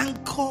to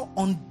anchor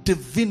on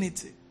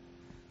divinity.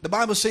 The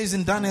Bible says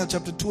in Daniel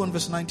chapter 2 and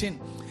verse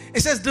 19,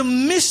 it says the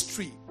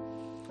mystery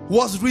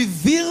was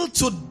revealed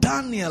to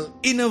Daniel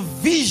in a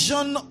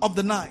vision of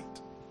the night.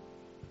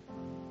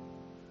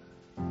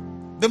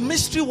 The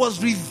mystery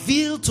was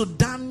revealed to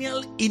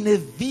Daniel in a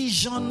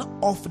vision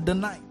of the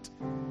night.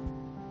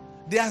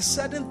 There are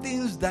certain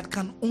things that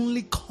can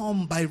only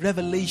come by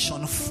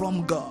revelation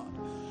from God.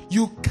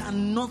 You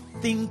cannot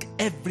think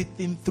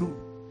everything through.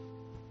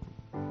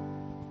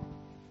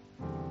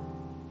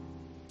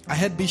 I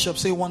heard Bishop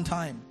say one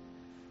time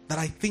that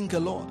I think a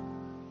lot.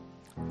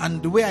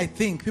 And the way I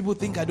think, people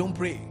think I don't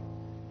pray.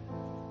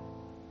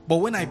 But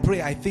when I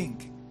pray, I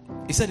think.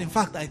 He said, in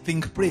fact, I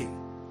think, pray.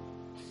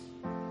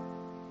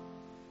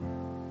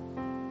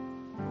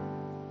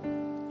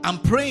 I'm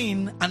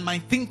praying and my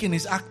thinking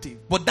is active.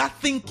 But that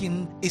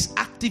thinking is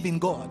active in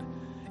God.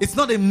 It's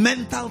not a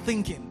mental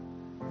thinking.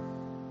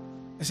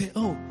 I say,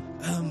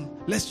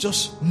 let's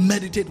just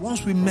meditate.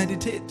 Once we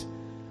meditate,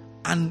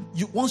 and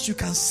once you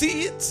can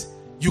see it,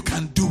 you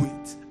can do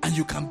it. And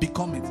you can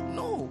become it.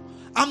 No.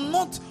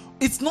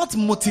 It's not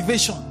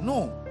motivation.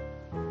 No.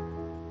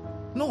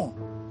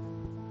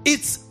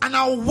 It's an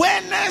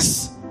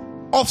awareness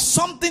of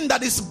something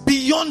that is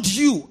beyond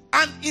you.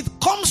 And it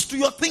comes to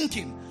your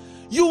thinking.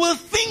 You will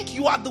think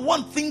you are the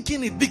one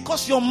thinking it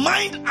because your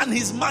mind and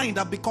his mind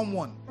have become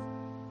one.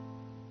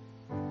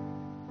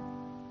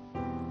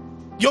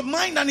 Your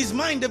mind and his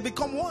mind have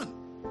become one.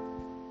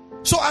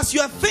 So as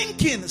you are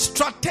thinking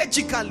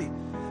strategically,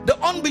 the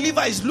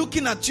unbeliever is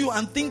looking at you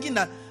and thinking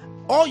that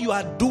all you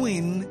are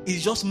doing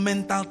is just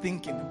mental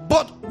thinking.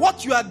 But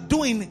what you are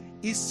doing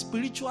is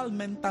spiritual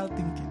mental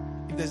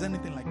thinking, if there's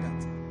anything like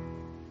that.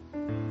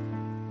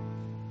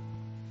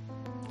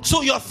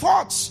 So your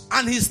thoughts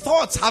and his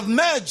thoughts have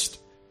merged.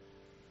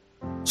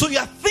 So you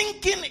are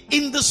thinking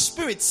in the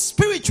spirit,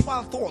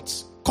 spiritual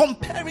thoughts,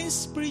 comparing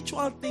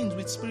spiritual things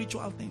with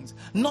spiritual things,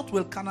 not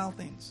with carnal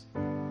things.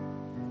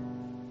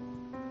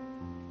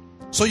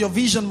 So your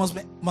vision must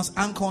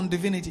anchor on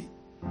divinity.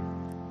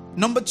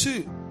 Number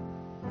 2,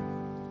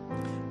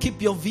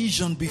 keep your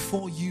vision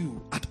before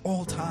you at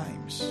all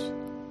times.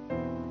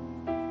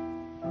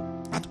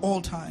 At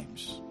all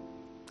times.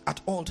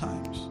 At all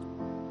times.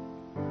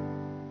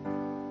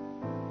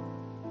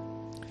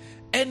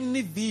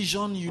 Any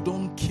vision you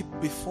don't keep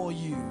before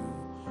you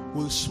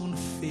will soon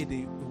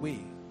fade away.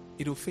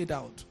 It will fade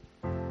out.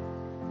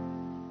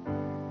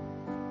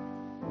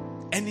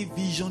 Any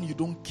vision you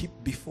don't keep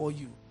before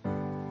you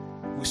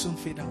will soon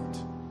fade out.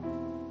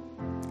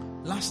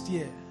 Last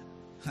year,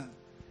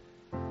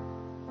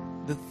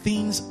 the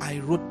things I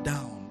wrote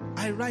down,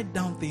 I write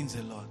down things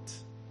a lot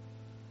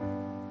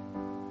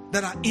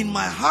that are in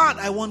my heart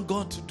I want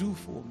God to do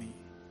for me.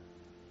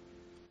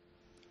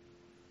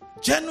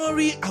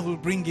 January, I will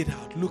bring it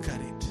out. Look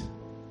at it.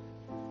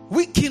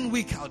 Week in,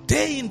 week out.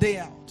 Day in, day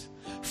out.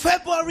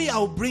 February, I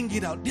will bring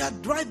it out. They are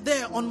right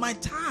there on my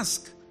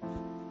task.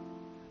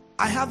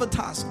 I have a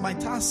task. My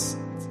task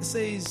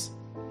says,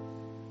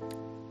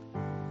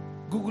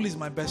 Google is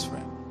my best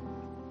friend.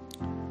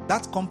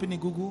 That company,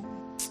 Google,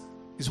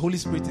 is Holy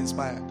Spirit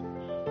inspired.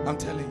 I'm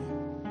telling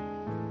you.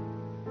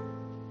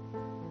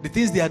 The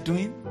things they are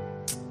doing,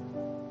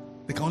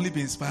 they can only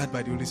be inspired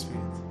by the Holy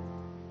Spirit.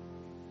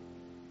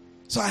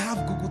 So I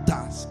have Google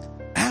Task.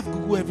 I have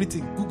Google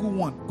everything. Google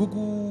One,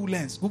 Google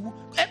Lens, Google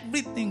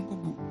everything,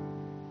 Google.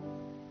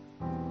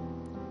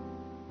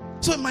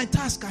 So in my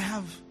task, I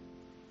have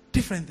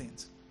different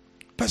things.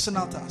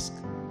 Personal task.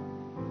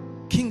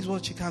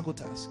 Kingsword Chicago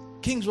task.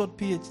 Kingsword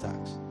PH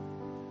task.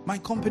 My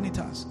company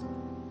task.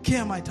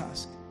 KMI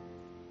task.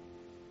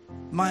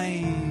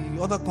 My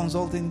other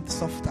consulting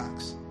stuff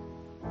task.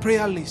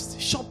 Prayer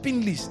list.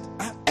 Shopping list.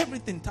 I have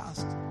everything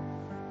tasked.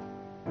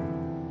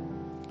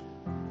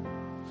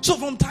 So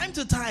from time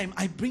to time,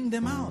 I bring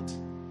them out.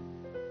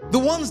 The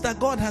ones that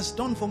God has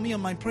done for me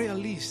on my prayer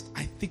list,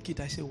 I think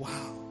it. I say,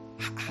 wow.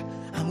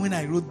 And when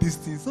I wrote these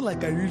things, it's not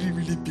like I really,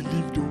 really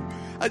believed though.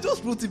 I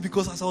just wrote it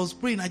because as I was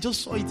praying, I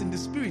just saw it in the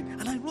spirit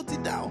and I wrote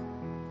it down.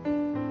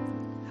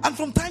 And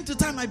from time to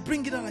time, I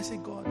bring it out. I say,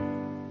 God,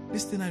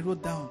 this thing I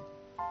wrote down,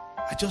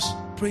 I just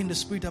pray in the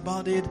spirit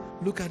about it,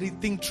 look at it,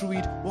 think through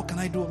it. What can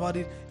I do about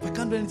it? If I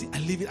can't do anything, I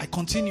leave it, I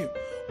continue.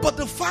 But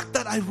the fact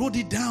that I wrote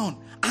it down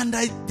and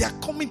they are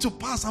coming to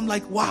pass, I'm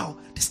like, wow,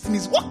 this thing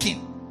is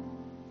working.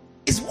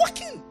 It's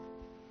working.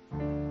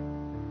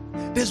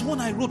 There's one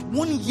I wrote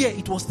 1 year,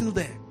 it was still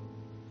there.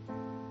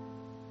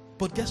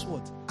 But guess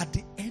what? At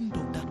the end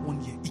of that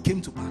 1 year, it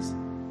came to pass.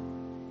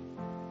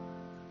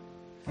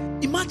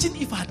 Imagine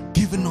if I had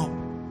given up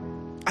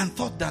and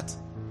thought that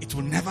it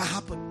will never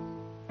happen.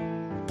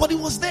 But it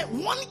was there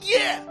 1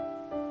 year.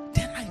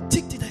 Then I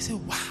ticked it. I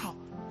said, wow,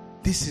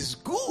 this is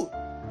good.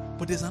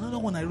 But there's another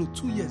one I wrote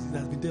 2 years. It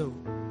has been there.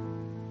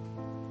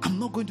 I'm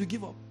not going to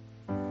give up.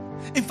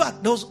 In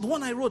fact, there was the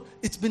one I wrote.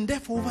 It's been there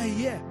for over a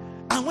year.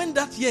 And when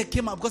that year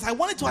came up, because I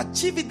wanted to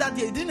achieve it that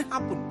year, it didn't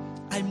happen.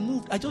 I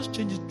moved. I just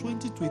changed it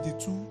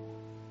 2022.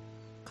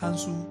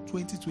 Cancel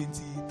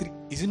 2023.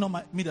 Is it not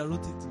me that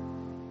wrote it?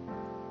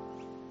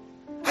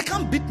 I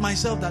can't beat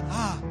myself that,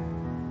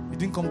 it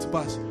didn't come to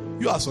pass.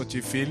 You are such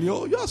a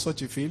failure. You are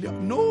such a failure.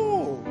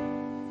 No.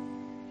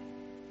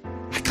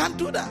 I can't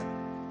do that.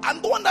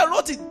 And the one that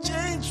wrote it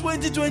changed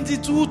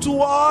 2022 to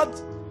what?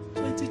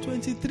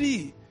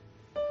 2023.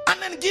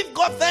 And then give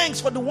God thanks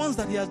for the ones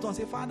that he has done.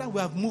 Say, Father, we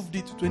have moved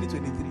it to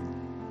 2023.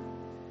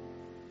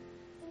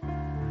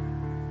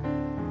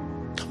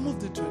 Come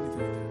moved it to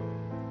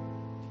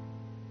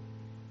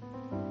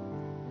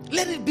 2023.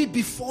 Let it be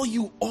before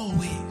you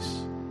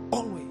always.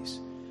 Always.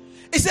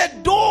 He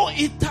said, though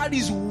it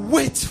tarries,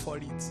 wait for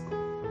it.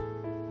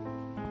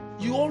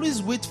 You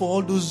always wait for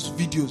all those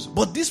videos.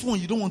 But this one,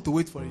 you don't want to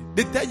wait for it.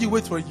 They tell you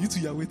wait for it. You too,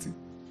 you are waiting.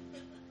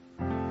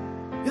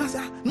 You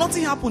say,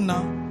 nothing happened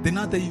now. They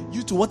now tell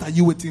you too, what are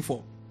you waiting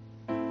for?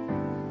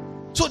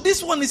 So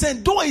this one is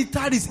saying, though it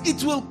tarries,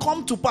 it will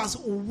come to pass.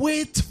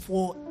 Wait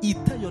for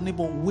it. Tell your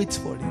neighbor, wait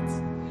for it.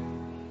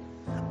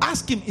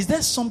 Ask him, is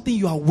there something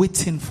you are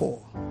waiting for?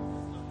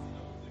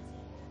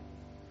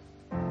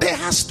 There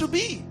has to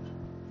be.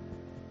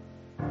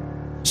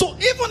 So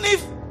even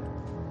if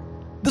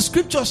the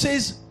scripture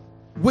says,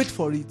 wait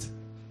for it,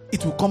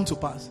 it will come to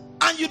pass.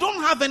 And you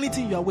don't have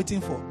anything you are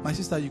waiting for. My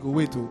sister, you go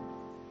wait too.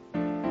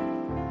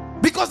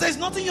 Because there's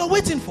nothing you're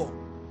waiting for.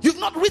 You've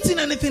not written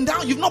anything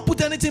down. You've not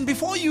put anything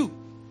before you.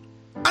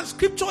 And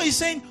scripture is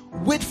saying,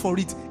 wait for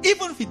it.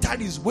 Even if it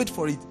tarries, wait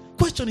for it.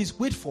 Question is,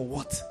 wait for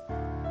what?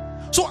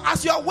 So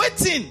as you are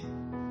waiting,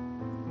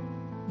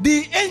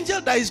 the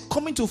angel that is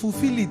coming to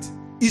fulfill it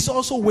is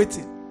also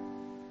waiting.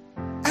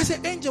 I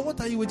said, angel,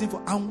 what are you waiting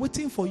for? I'm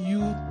waiting for you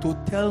to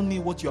tell me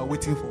what you are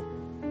waiting for.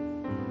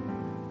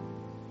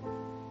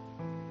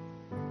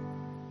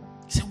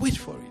 He said, wait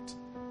for it.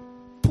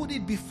 Put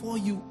it before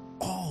you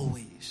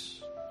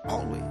always.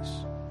 Always.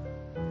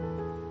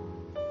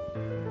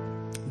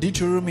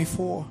 Deuteronomy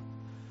 4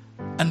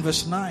 and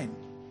verse 9.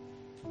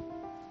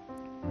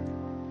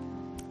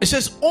 It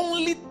says,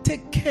 only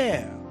take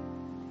care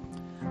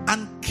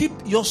and keep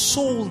your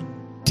soul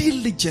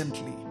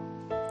diligently,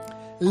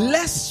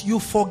 lest you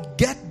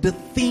forget the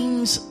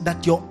things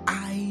that your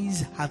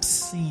eyes have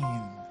seen.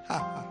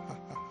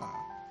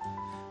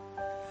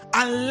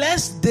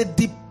 Unless they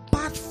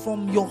depart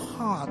from your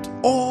heart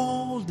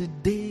all the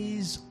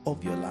days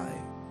of your life.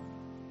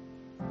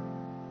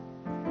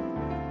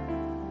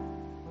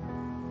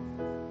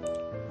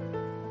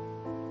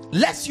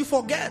 Lest you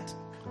forget.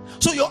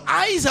 So your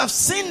eyes have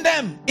seen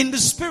them in the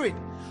spirit,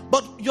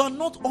 but you're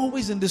not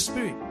always in the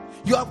spirit.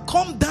 You have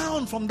come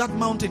down from that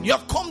mountain. You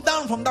have come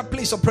down from that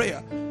place of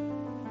prayer.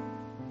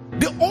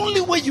 The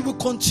only way you will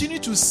continue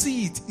to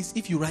see it is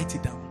if you write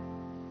it down.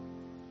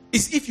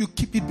 Is if you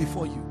keep it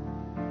before you.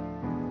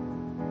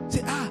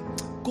 Say,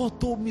 God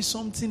told me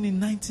something in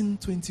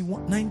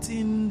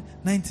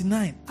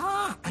 1999.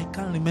 I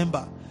can't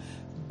remember.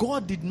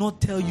 God did not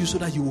tell you so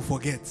that you will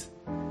forget.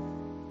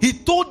 He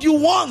told you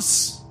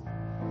once.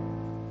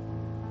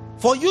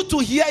 For you to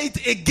hear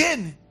it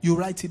again, you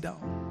write it down.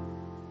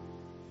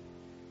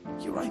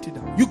 You write it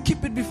down. You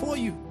keep it before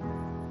you.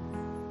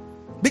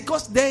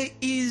 Because there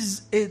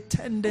is a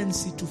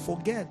tendency to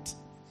forget.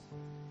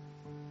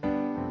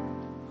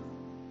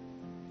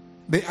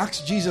 They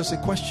asked Jesus a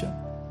question.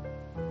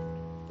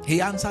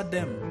 He answered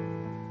them.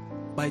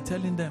 by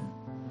telling them,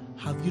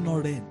 have you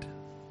not read?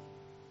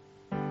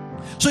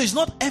 So it's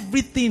not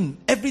everything,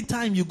 every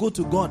time you go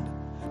to God,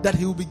 that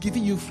He will be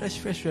giving you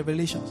fresh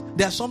revelations.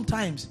 There are some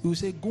times He will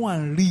say, go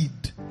and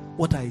read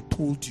what I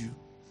told you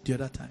the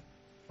other time.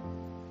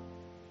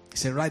 He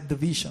said, write the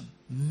vision,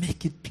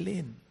 make it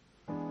plain.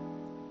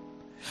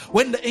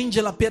 When the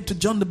angel appeared to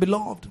John the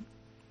Beloved,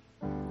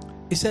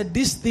 he said,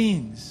 these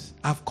things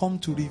I've come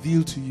to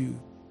reveal to you.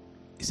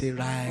 He said,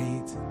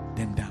 write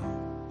them down.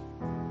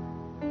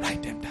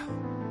 Write them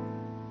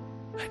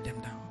down. Write them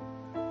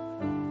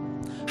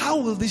down. How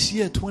will this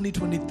year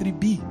 2023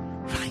 be?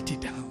 Write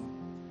it down.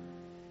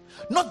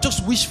 Not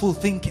just wishful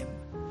thinking,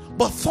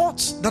 but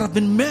thoughts that have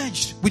been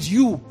merged with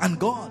you and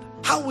God.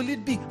 How will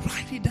it be?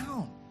 Write it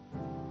down.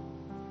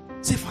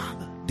 Say,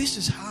 Father, this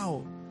is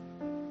how,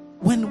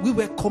 when we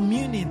were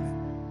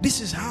communing, this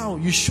is how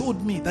you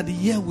showed me that the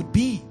year would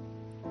be.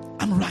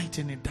 I'm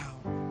writing it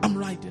down. I'm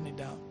writing it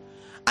down.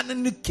 And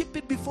then you keep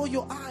it before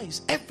your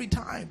eyes every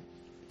time.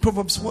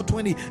 Proverbs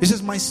 4:20, it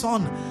says, my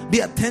son, be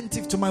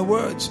attentive to my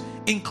words.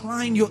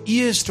 Incline your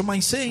ears to my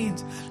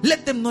sayings.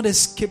 Let them not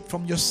escape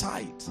from your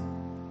sight.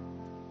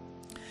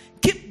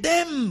 Keep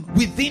them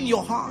within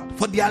your heart,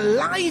 for they are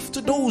life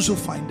to those who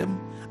find them,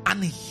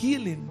 and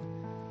healing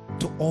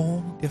to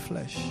all their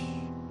flesh.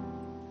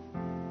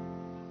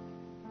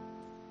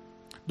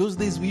 Those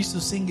days we used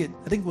to sing it.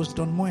 I think it was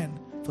Don Moen.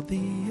 For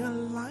they are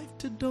life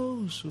to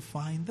those who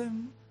find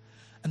them,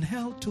 and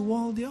health to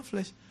all their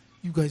flesh.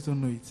 You guys don't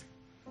know it.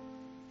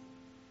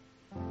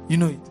 You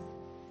know it.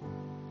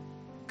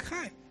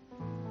 Okay.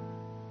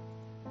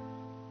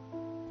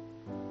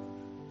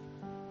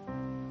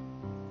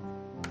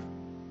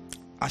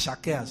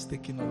 Ashake has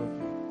taken all of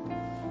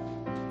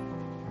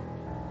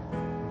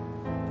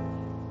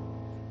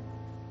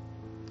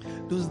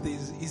you. Those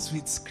days, it's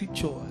with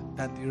scripture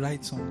that he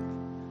writes on.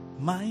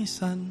 My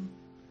son,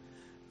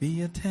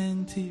 be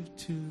attentive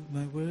to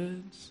my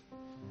words.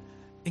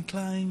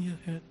 Incline your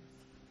head.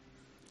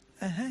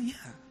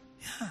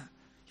 Yeah.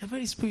 You're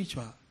very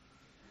spiritual.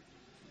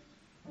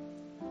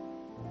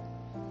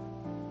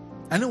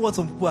 I know what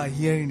some people are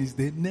hearing is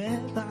they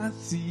never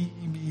see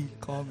me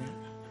coming.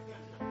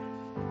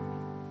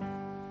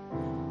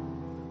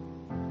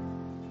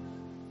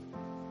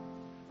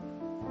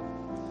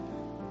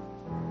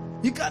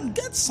 You can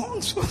get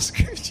songs from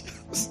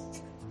scriptures.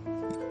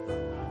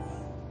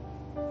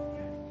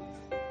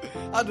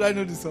 How do I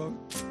know the song?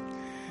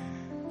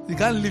 You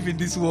can't live in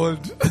this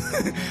world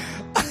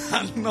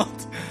and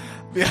not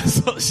be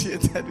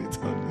associated with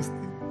all these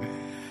things.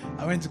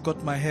 I went to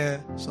cut my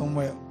hair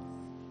somewhere,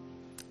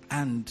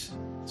 and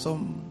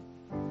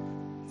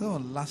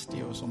last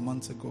year or some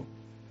months ago,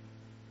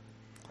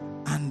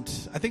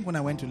 and I think when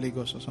I went to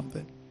Lagos or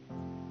something,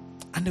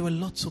 and there were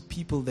lots of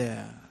people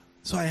there,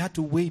 so I had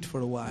to wait for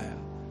a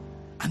while,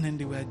 and then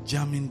they were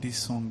jamming this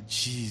song,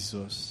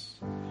 Jesus.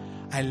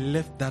 I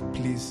left that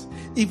place.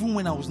 Even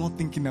when I was not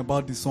thinking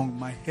about the song,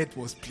 my head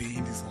was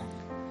playing the song.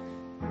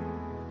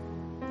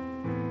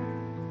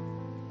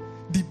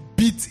 The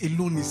beat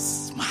alone is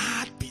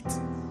smart beat.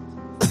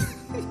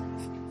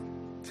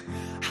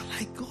 I'm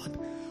like, God,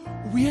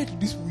 where did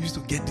these people used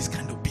to get this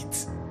kind of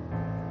beat?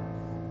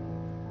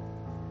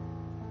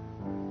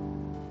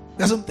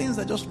 There's some things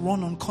that just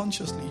run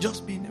unconsciously,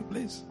 just be in a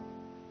place.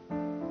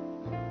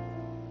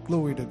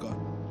 Glory to God.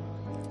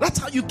 That's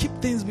how you keep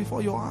things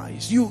before your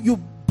eyes. You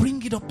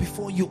bring it up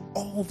before you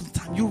all the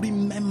time. You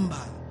remember.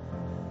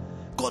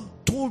 God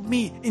told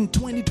me in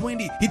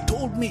 2020. He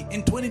told me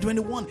in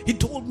 2021. He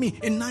told me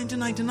in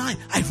 1999.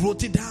 I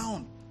wrote it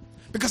down.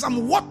 Because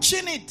I'm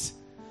watching it.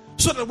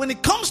 So that when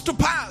it comes to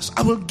pass,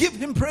 I will give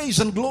Him praise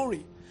and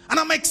glory. And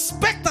I'm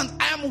expectant.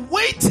 I am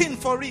waiting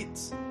for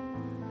it.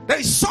 There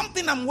is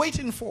something I'm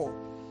waiting for.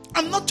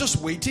 I'm not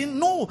just waiting.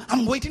 No,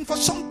 I'm waiting for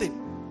something.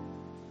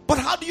 But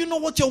how do you know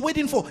what you're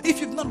waiting for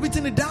if you've not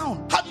written it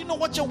down? How do you know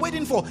what you're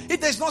waiting for if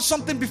there's not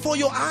something before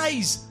your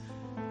eyes?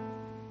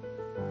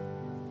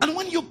 And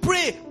when you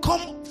pray,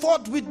 come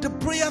forth with the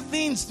prayer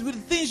things, with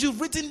the things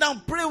you've written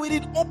down. Pray with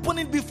it, open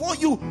it before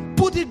you,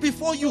 put it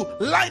before you,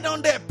 lie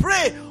down there,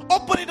 pray,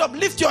 open it up,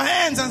 lift your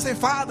hands and say,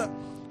 Father,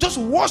 just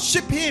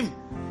worship Him.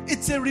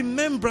 It's a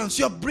remembrance.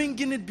 You're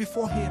bringing it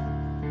before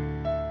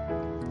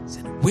Him.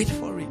 Say, wait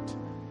for it.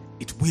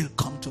 It will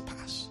come to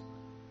pass.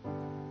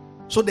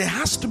 So there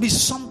has to be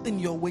something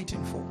you're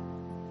waiting for.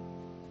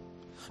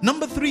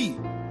 Number 3,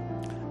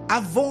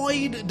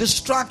 avoid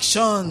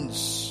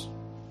distractions.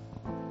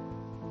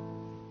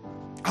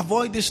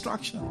 Avoid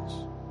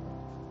distractions.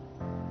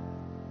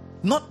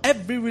 Not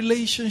every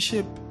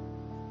relationship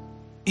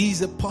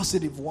is a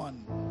positive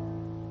one.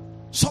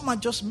 Some are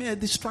just mere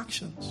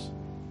distractions.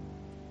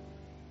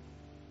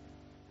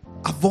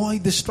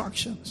 Avoid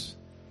distractions.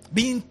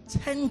 Be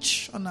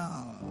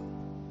intentional.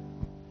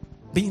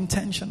 Be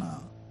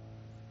intentional.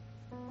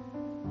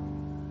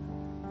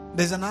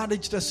 There's an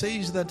adage that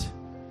says that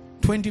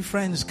 20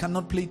 friends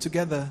cannot play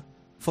together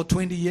for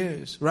 20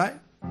 years, right?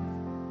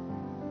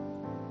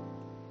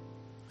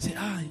 Say,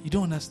 you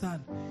don't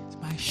understand. It's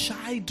my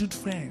shy dude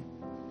friend.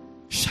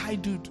 Shy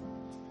dude.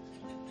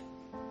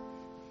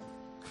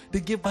 They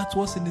gave birth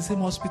to us in the same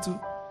hospital.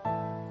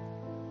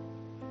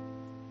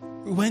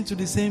 We went to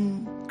the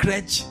same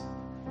crèche.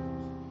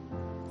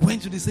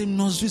 Went to the same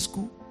nursery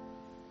school.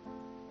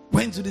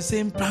 Went to the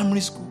same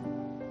primary school.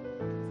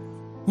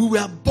 We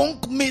were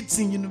bunk mates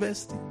in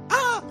university.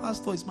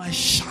 Pastor is my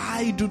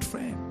childhood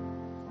friend.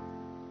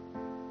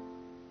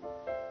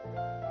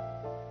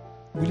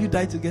 Will you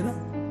die together?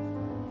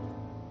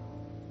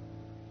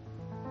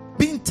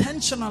 Be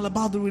intentional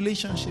about the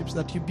relationships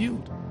that you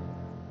build.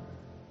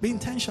 Be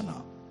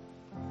intentional.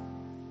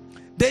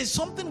 There is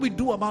something we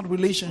do about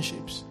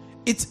relationships.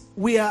 It's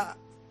more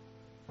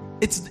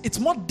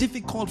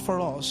difficult for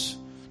us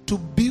to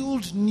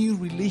build new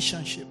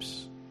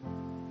relationships.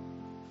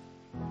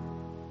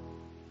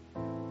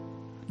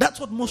 That's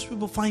what most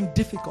people find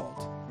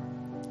difficult.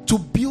 To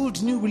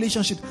build new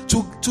relationships,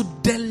 to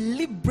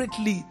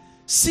deliberately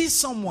see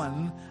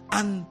someone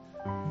and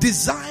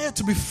desire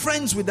to be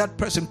friends with that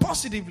person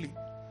positively.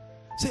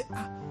 Say,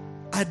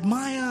 I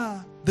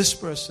admire this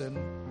person,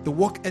 the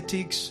work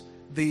ethics,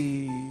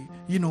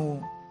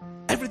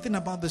 everything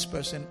about this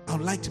person. I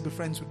would like to be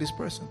friends with this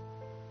person.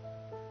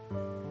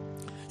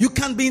 You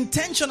can be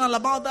intentional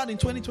about that in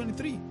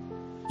 2023.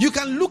 You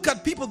can look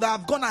at people that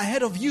have gone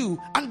ahead of you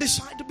and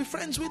decide to be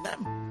friends with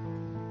them.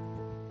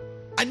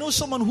 I know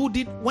someone who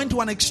went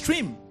to an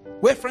extreme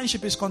where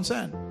friendship is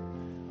concerned.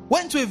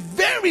 Went to a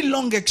very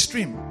long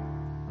extreme.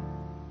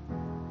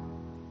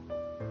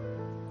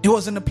 He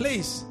was in a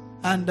place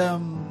and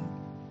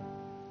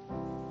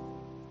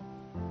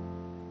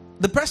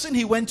the person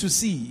he went to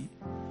see,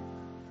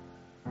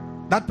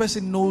 that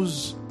person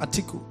knows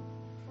Atiku.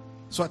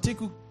 So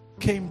Atiku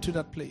came to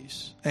that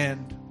place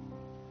and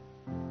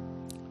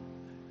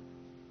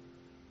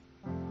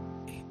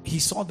he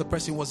saw the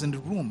person was in the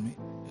room.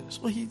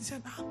 So he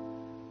said,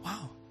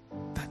 wow,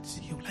 that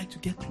he would like to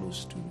get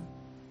close to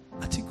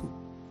Atiku.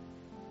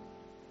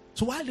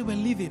 So while they were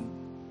leaving,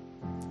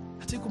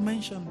 Atiku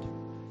mentioned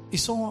he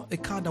saw a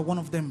car that one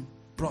of them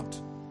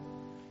brought.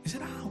 He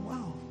said,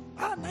 wow,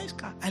 nice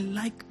car. I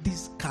like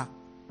this car.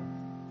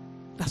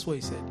 That's what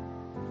he said.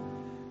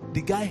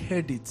 The guy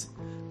heard it.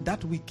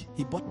 That week,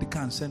 he bought the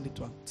car and sent it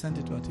to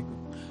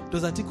Atiku.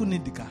 Does Atiku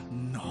need the car?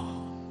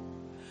 No.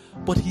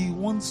 But he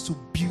wants to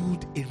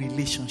build a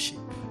relationship.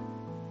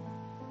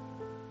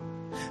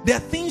 There are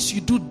things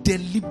you do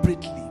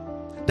deliberately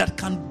that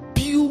can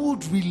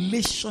build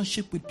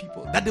relationship with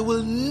people that they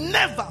will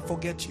never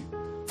forget you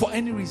for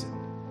any reason.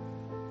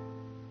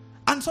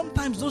 And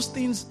sometimes those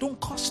things don't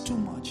cost too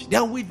much. They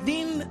are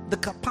within the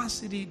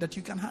capacity that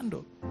you can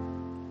handle.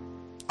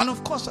 And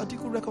of course,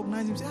 Atiku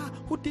recognized him, say,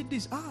 who did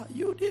this?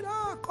 You did.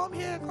 Come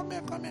here.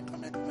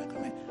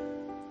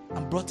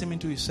 And brought him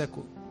into his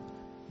circle.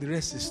 The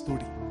rest is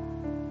story.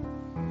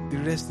 The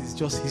rest is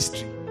just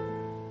history.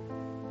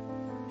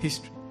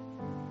 History.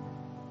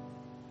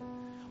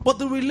 But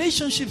the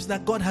relationships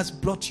that God has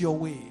brought your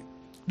way,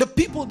 the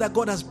people that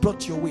God has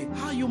brought your way,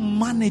 how are you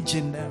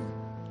managing them?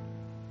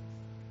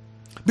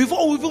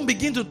 Before we even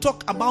begin to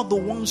talk about the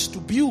ones to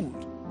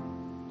build,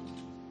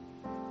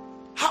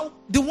 how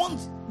the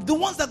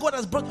ones that God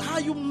has brought, how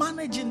are you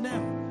managing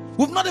them?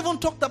 We've not even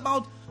talked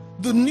about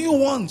the new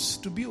ones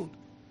to build.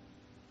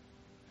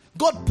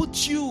 God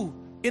puts you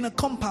in a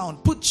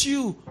compound, puts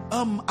you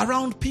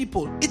around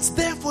people. It's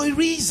there for a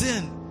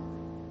reason.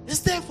 It's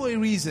there for a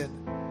reason.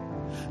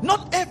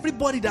 Not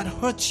everybody that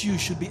hurts you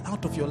should be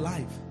out of your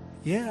life.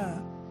 Yeah.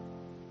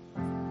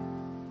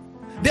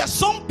 There are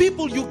some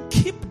people you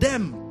keep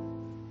them.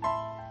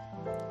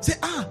 Say,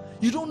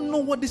 you don't know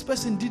what this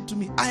person did to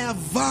me. I have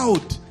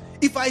vowed.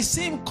 If I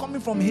see him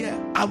coming from here,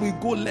 I will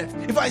go left.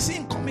 If I see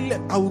him coming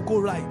left, I will go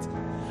right.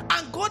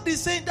 And God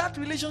is saying that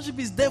relationship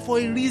is there for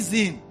a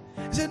reason.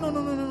 He said,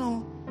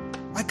 no.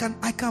 I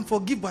can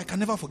forgive, but I can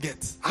never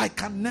forget. I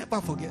can never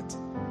forget.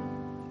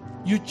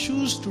 You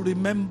choose to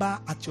remember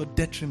at your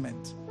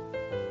detriment.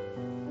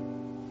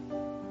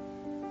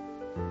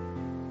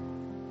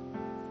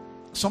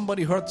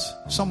 Somebody hurts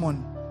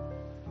someone,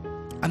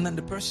 and then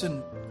the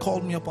person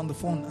called me up on the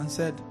phone and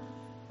said,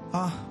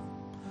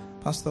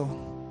 Pastor,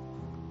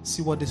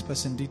 see what this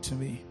person did to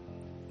me.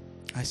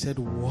 I said,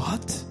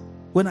 what?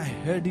 When I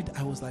heard it,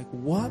 I was like,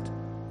 what?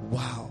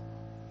 Wow.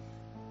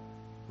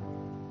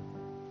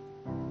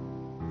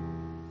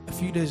 A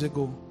few days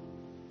ago,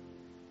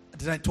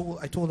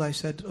 I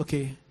said,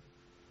 okay,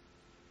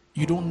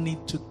 you don't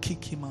need to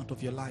kick him out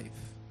of your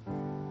life.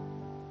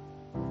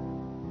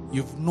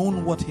 You've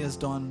known what he has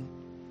done.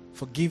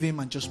 Forgive him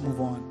and just move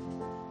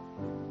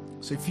on.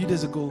 So a few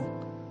days ago,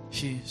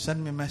 she sent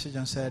me a message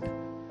and said,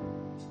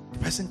 the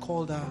person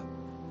called her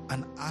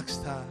and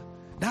asked her,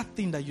 that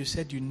thing that you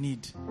said you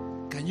need,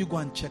 can you go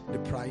and check the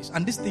price?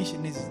 And this thing she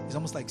needs is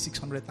almost like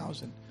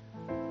 600,000.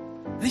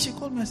 And then she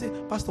called me and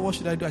said, Pastor, what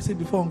should I do? I said,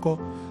 before uncle,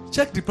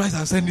 check the price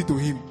and send it to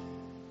him.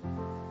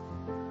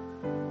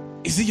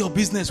 Is it your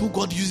business who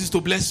God uses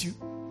to bless you?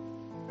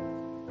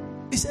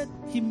 He said,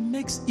 he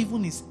makes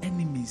even his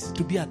enemies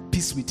to be at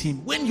peace with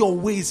him when your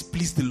ways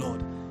please the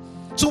Lord.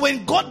 So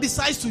when God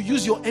decides to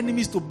use your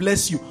enemies to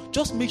bless you,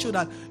 just make sure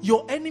that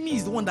your enemy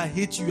is the one that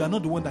hates you. You are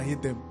not the one that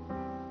hates them.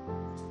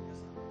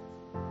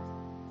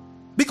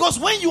 Because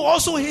when you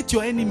also hate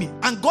your enemy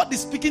and God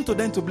is speaking to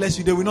them to bless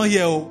you, they will not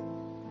hear.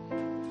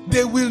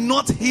 They will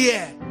not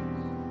hear.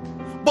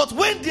 But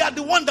when they are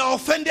the one that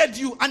offended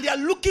you and they are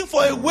looking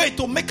for a way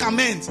to make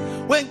amends,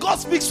 when God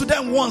speaks to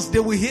them once, they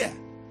will hear.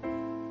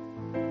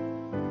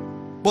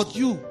 But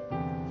your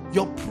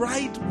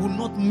pride will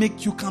not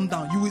make you calm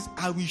down.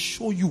 I will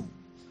show you.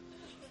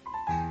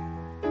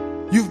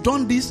 You've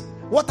done this.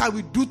 What I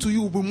will do to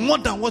you will be more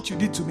than what you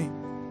did to me.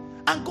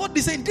 And God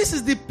is saying, this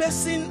is the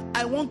person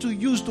I want to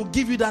use to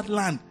give you that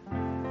land.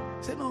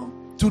 Say, no,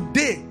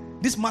 today,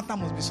 this matter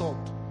must be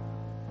solved.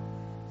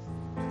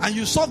 And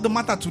you solve the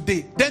matter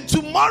today. Then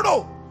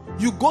tomorrow,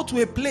 you go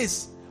to a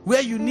place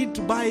where you need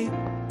to buy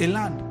a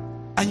land.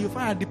 And you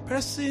find the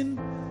person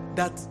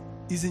that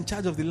is in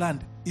charge of the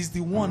land is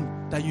the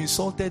one that you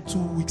insulted 2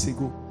 weeks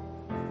ago.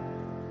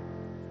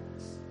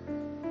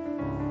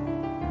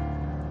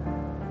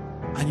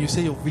 And you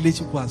say your village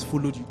people has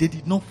followed you. They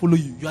did not follow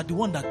you. You are the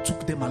one that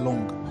took them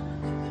along.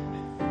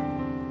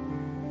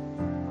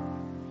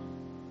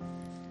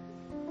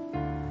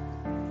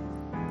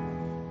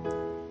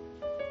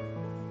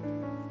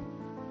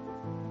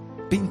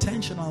 Be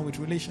intentional with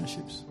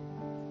relationships.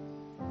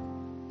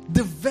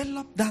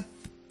 Develop that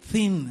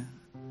thing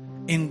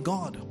in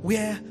God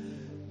where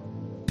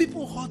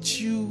people hurt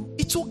you.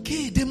 It's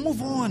okay. They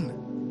move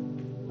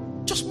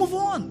on. Just move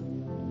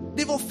on.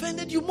 They've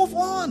offended you. Move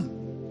on.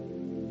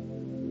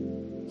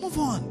 Move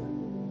on.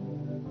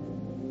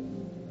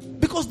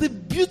 Because the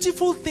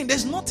beautiful thing,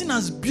 there's nothing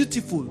as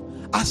beautiful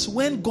as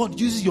when God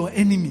uses your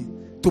enemy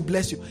to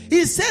bless you.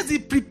 He says he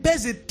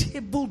prepares a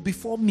table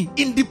before me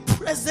in the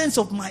presence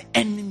of my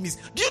enemies.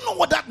 Do you know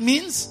what that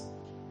means?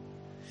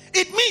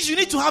 It means you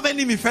need to have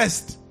enemy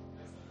first.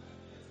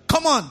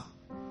 Come on.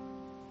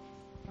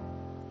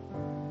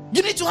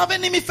 You need to have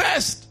enemy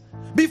first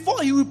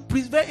before he will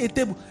prepare a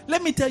table.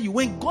 Let me tell you,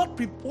 when God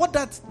what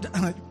that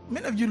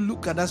many of you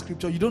look at that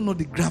scripture, you don't know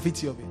the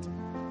gravity of it.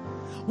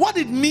 What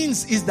it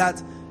means is that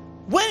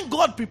when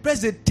God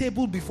prepares a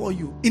table before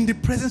you in the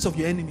presence of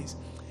your enemies,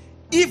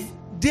 if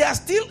you are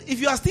still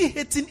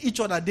hating each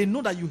other, they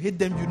know that you hate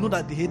them, you know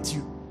that they hate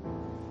you.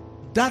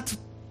 That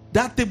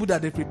table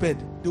that they prepared,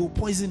 they will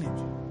poison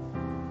it.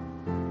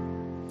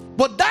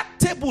 But that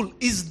table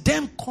is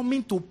them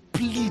coming to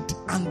plead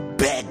and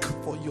beg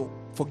for your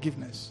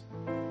forgiveness.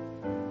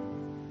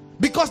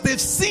 Because they've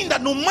seen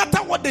that no matter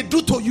what they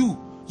do to you,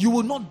 you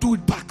will not do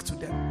it back to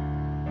them.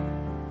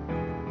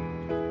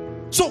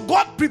 So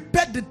God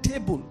prepared the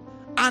table,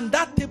 and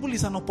that table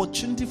is an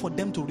opportunity for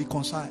them to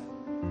reconcile.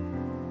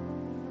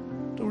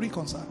 To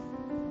reconcile.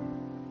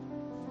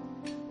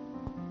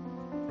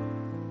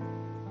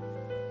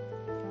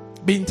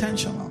 Be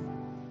intentional.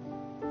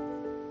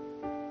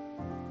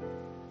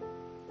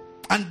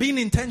 And being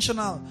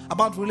intentional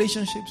about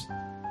relationships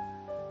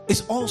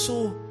is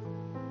also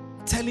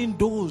telling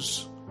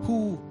those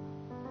who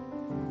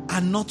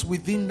are not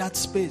within that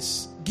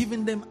space,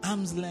 giving them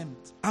arm's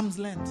length.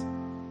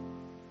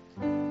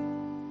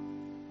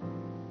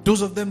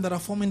 Those of them that are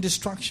forming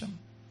distraction.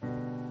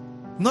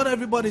 Not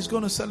everybody is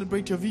going to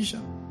celebrate your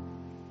vision.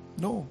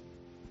 No.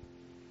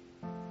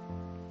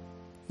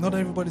 Not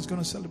everybody is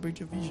going to celebrate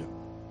your vision.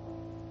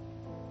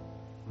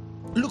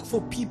 Look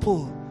for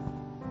people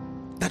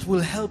that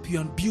will help you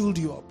and build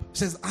you up. It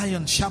says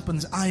iron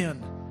sharpens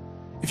iron.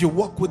 If you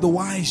walk with the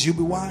wise, you'll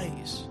be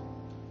wise.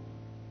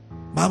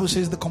 Bible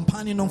says the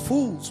companion of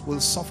fools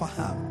will suffer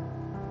harm.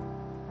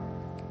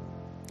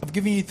 I've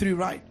given you 3,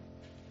 right?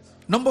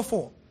 Number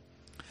 4.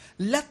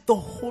 Let the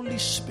Holy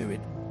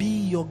Spirit be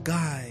your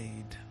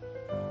guide.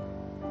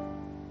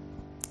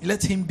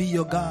 Let him be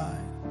your guide.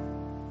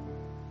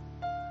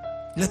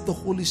 Let the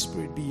Holy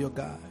Spirit be your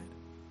guide.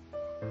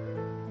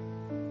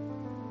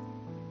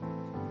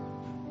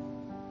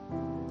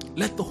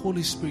 Let the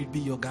Holy Spirit be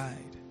your guide.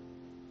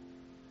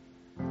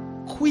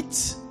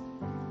 Quit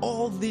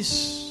all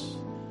this,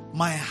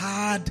 my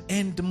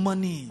hard-earned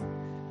money,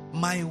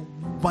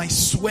 my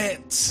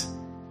sweat,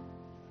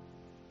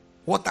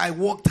 what I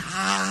worked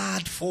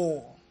hard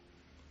for.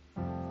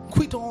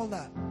 Quit all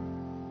that.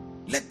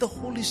 Let the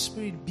Holy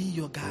Spirit be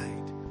your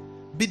guide.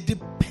 Be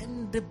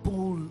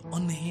dependable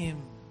on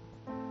him.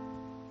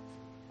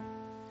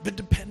 Be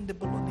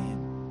dependable on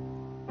him.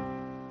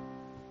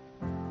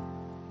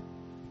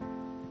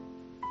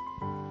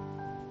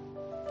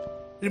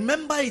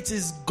 Remember, it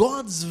is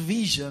God's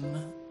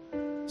vision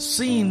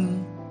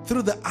seen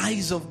through the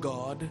eyes of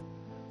God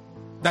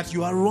that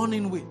you are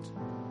running with.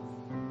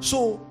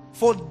 So,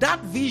 for that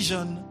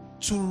vision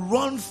to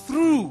run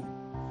through,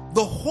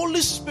 the Holy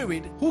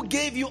Spirit who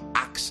gave you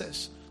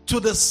access to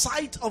the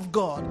sight of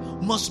God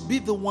must be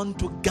the one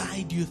to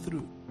guide you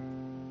through.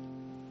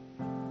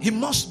 He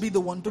must be the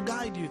one to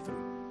guide you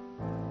through.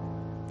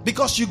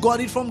 Because you got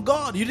it from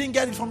God. You didn't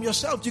get it from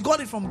yourself. You got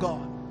it from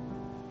God.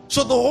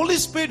 So the Holy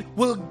Spirit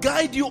will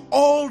guide you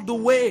all the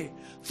way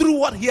through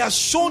what he has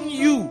shown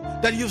you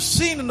that you've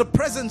seen in the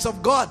presence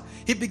of God.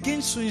 He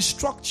begins to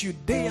instruct you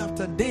day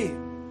after day,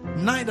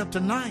 night after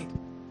night.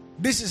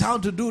 This is how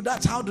to do,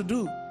 that's how to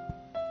do.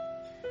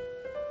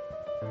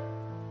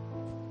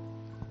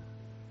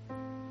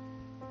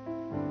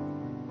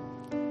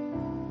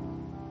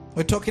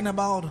 We're talking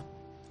about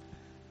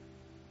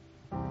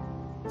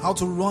how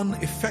to run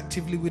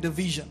effectively with a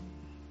vision.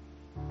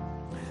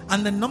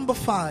 And then number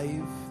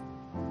 5,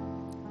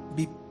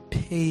 be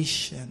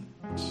patient.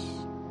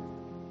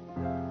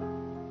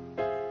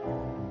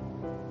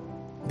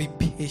 Be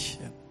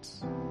patient.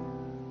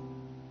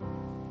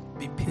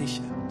 Be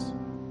patient.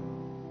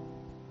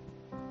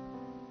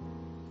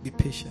 Be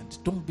patient.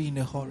 Don't be in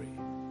a hurry.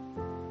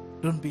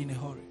 Don't be in a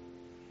hurry.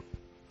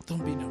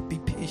 Don't be in a hurry. Be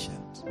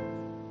patient.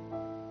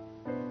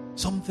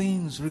 Some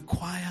things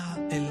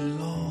require a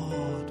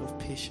lot of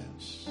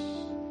patience.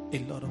 A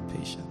lot of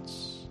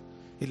patience.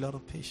 A lot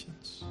of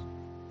patience.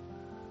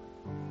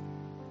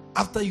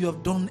 After you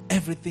have done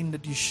everything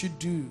that you should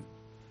do,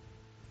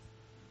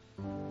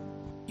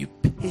 you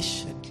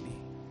patiently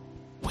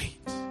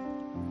wait.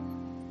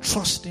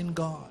 Trust in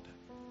God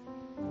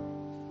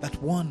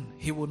that one,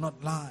 He will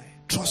not lie.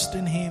 Trust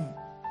in Him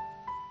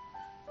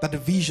that the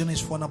vision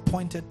is for an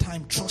appointed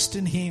time. Trust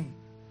in Him.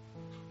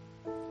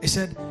 He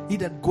said, he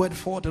that goeth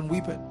forth and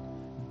weepeth,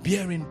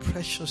 bearing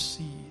precious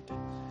seed,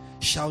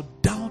 shall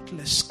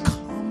doubtless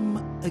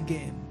come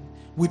again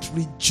with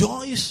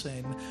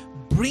rejoicing,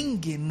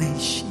 bringing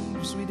his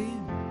sheaves with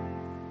him.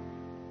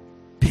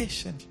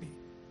 Patiently,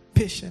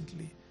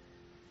 patiently,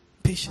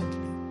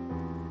 patiently.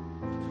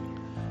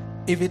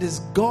 If it is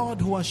God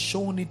who has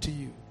shown it to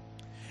you,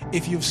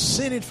 if you've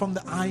seen it from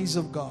the eyes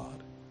of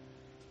God,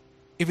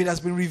 if it has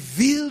been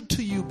revealed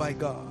to you by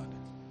God,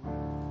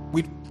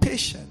 with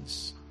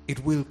patience,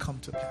 it will come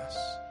to pass.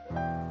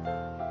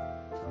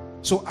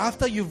 So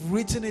after you've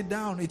written it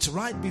down, it's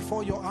right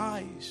before your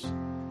eyes.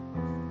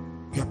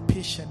 You're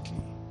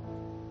patiently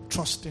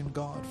trusting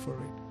God for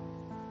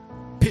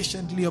it.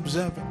 Patiently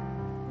observing.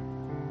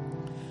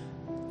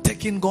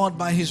 Taking God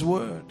by His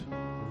word.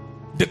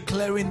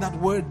 Declaring that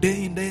word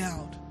day in, day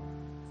out.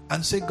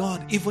 And say,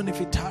 God, even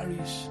if it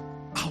tarries,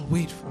 I'll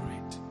wait for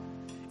it.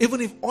 Even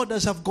if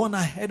others have gone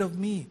ahead of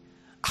me,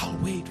 I'll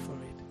wait for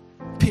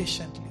it.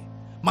 Patiently.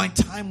 My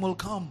time will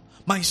come.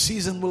 My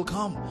season will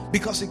come.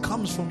 Because it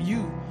comes from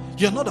you.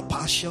 You're not a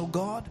partial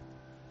God.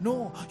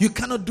 No. You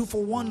cannot do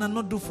for one and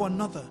not do for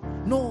another.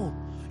 No.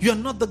 You're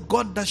not the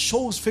God that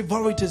shows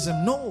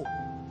favoritism. No.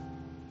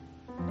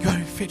 You are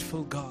a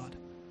faithful God.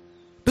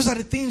 Those are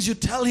the things you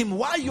tell Him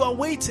while you are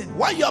waiting.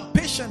 While you are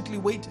patiently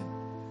waiting.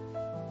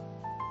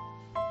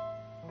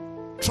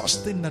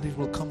 Trusting that it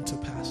will come to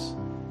pass.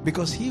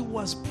 Because He who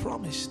has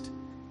promised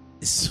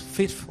is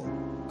faithful.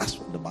 That's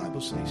what the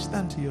Bible says.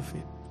 Stand to your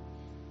feet.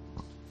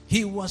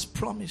 He who has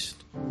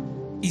promised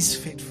is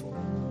faithful.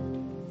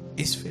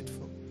 Is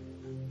faithful.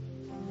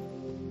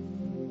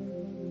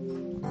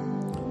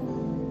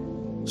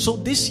 So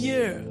this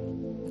year,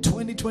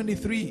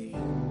 2023,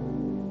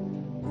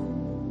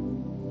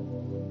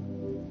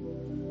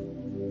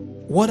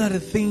 what are the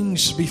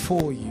things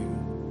before you?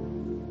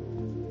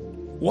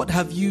 What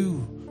have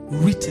you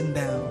written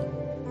down?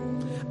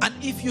 And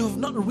if you have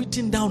not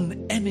written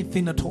down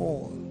anything at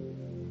all,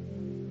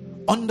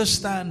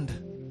 understand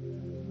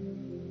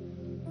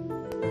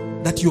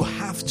that you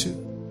have to.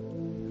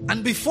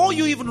 And before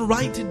you even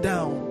write it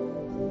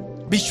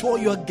down, be sure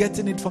you are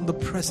getting it from the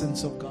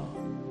presence of God.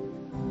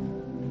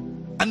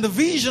 And the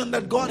vision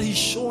that God is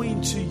showing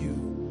to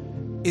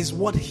you is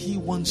what He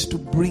wants to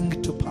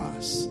bring to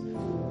pass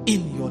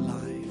in your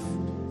life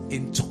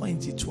in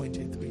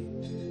 2023.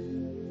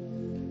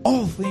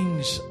 All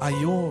things are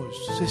yours,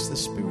 says the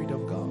Spirit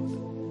of God.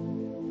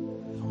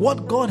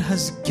 What God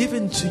has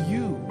given to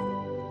you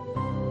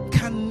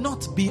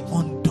cannot be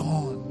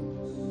undone.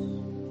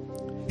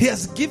 He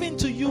has given it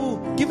to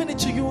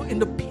you in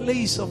the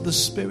place of the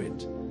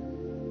Spirit.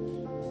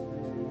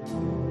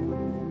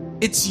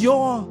 It's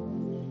your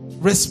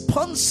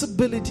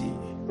responsibility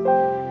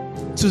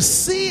to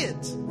see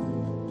it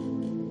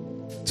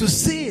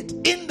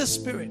in the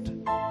Spirit,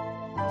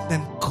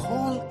 then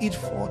call it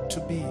forth to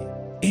be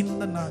in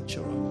the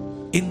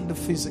natural, in the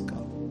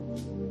physical.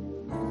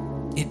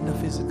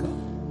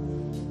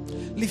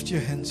 Lift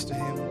your hands to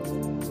Him.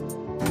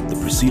 The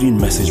preceding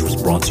message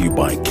was brought to you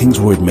by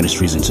Kingsword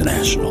Ministries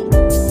International.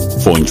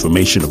 For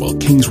information about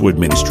Kingsword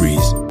Ministries,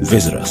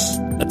 visit us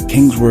at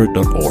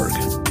kingsword.org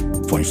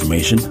for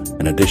information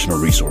and additional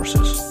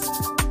resources.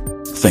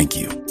 Thank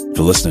you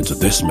for listening to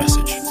this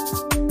message.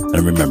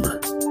 And remember,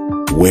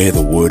 where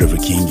the word of a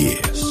king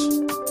is,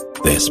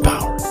 there's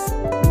power.